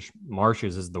brackish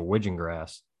marshes is the widgeon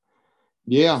grass.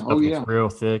 Yeah. It's real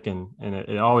thick and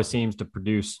it always seems to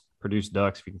produce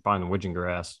ducks if you can find the widgeon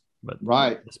grass. But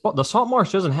the salt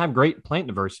marsh doesn't have great plant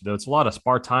diversity though. It's a lot of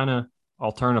Spartina,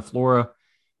 alterniflora,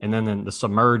 and then the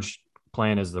submerged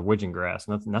plant is the widgeon grass.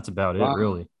 And that's about it, Right,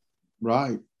 really.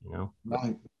 right, You know,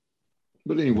 right.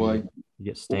 But and anyway, you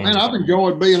get well, man, stands. I've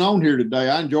enjoyed being on here today.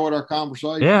 I enjoyed our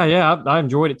conversation. Yeah. I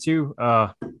enjoyed it too.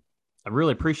 I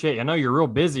really appreciate it. I know you're real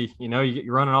busy. You know,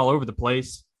 you're running all over the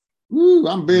place. Woo,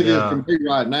 I'm And busy as can be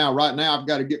right now. Right now, I've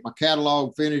got to get my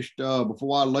catalog finished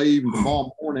before I leave. And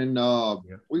tomorrow morning, yeah.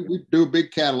 we do a big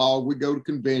catalog. We go to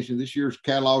convention. This year's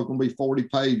catalog is going to be 40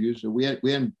 pages. And we hadn't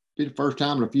been the first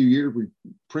time in a few years we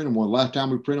printed one. Last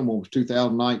time we printed one was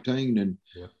 2019. And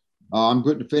Yeah. I'm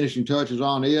putting the finishing touches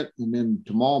on it. And then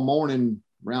tomorrow morning,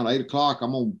 around 8 o'clock,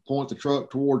 I'm going to point the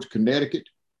truck towards Connecticut.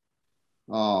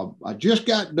 I just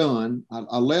got done.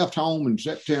 I left home in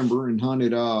September and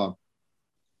hunted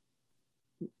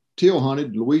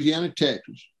Louisiana,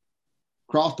 Texas,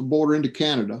 crossed the border into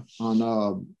Canada on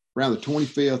around the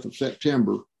 25th of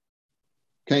September,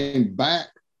 came back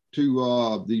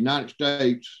to the United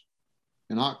States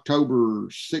in October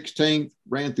 16th,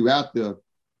 ran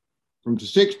from the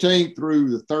 16th through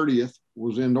the 30th,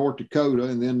 was in North Dakota,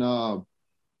 and then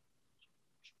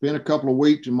spent a couple of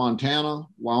weeks in Montana,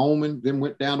 Wyoming, then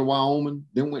went down to Wyoming,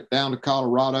 then went down to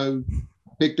Colorado,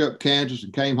 picked up Kansas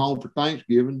and came home for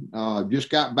Thanksgiving.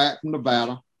 Just got back from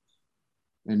Nevada.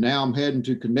 And now I'm heading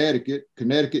to Connecticut,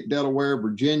 Delaware,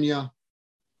 Virginia,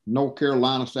 North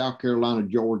Carolina, South Carolina,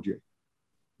 Georgia.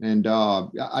 And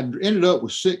I ended up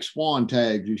with 6 swan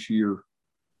tags this year.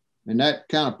 And that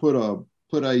kind of put a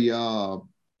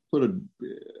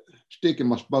stick in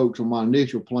my spokes on my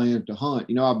initial plan to hunt.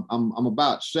 You know, I'm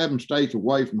about 7 states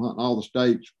away from hunting all the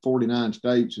states, 49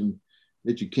 states, and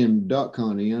that you can duck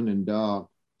hunt in. And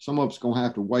some of it's going to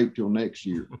have to wait till next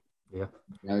year. Yeah.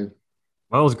 You know?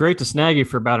 Well, it was great to snag you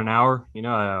for about an hour. You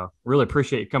know, I really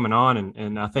appreciate you coming on,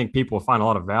 and I think people will find a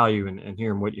lot of value in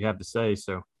hearing what you have to say.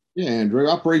 So, yeah, Andrew,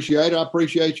 I appreciate it. I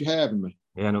appreciate you having me.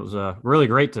 yeah, and it was really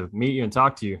great to meet you and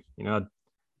talk to you. You know,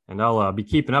 and I'll be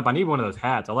keeping up. I need one of those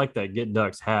hats. I like that Get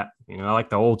Ducks hat. You know, I like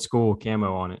the old school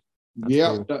camo on it. That's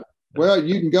yeah. cool. Well,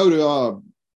 you can go to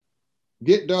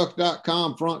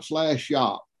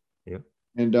getducks.com/shop. Yeah.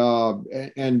 And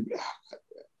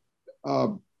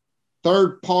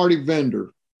third party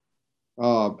vendor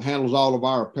handles all of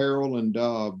our apparel. And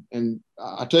I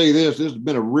tell you this has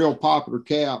been a real popular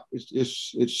cap.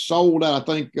 It's sold out. I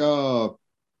think you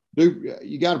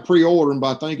got to pre-order them,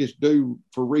 but I think it's due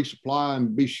for resupply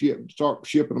and start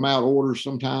shipping them out orders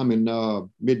sometime in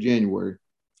mid-January.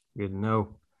 Good to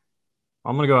know.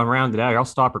 I'm going to go and round it out. I'll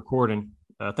stop recording.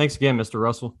 Thanks again, Mr.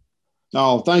 Russell.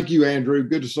 Oh, thank you, Andrew.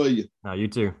 Good to see you. You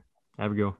too. Have a good one.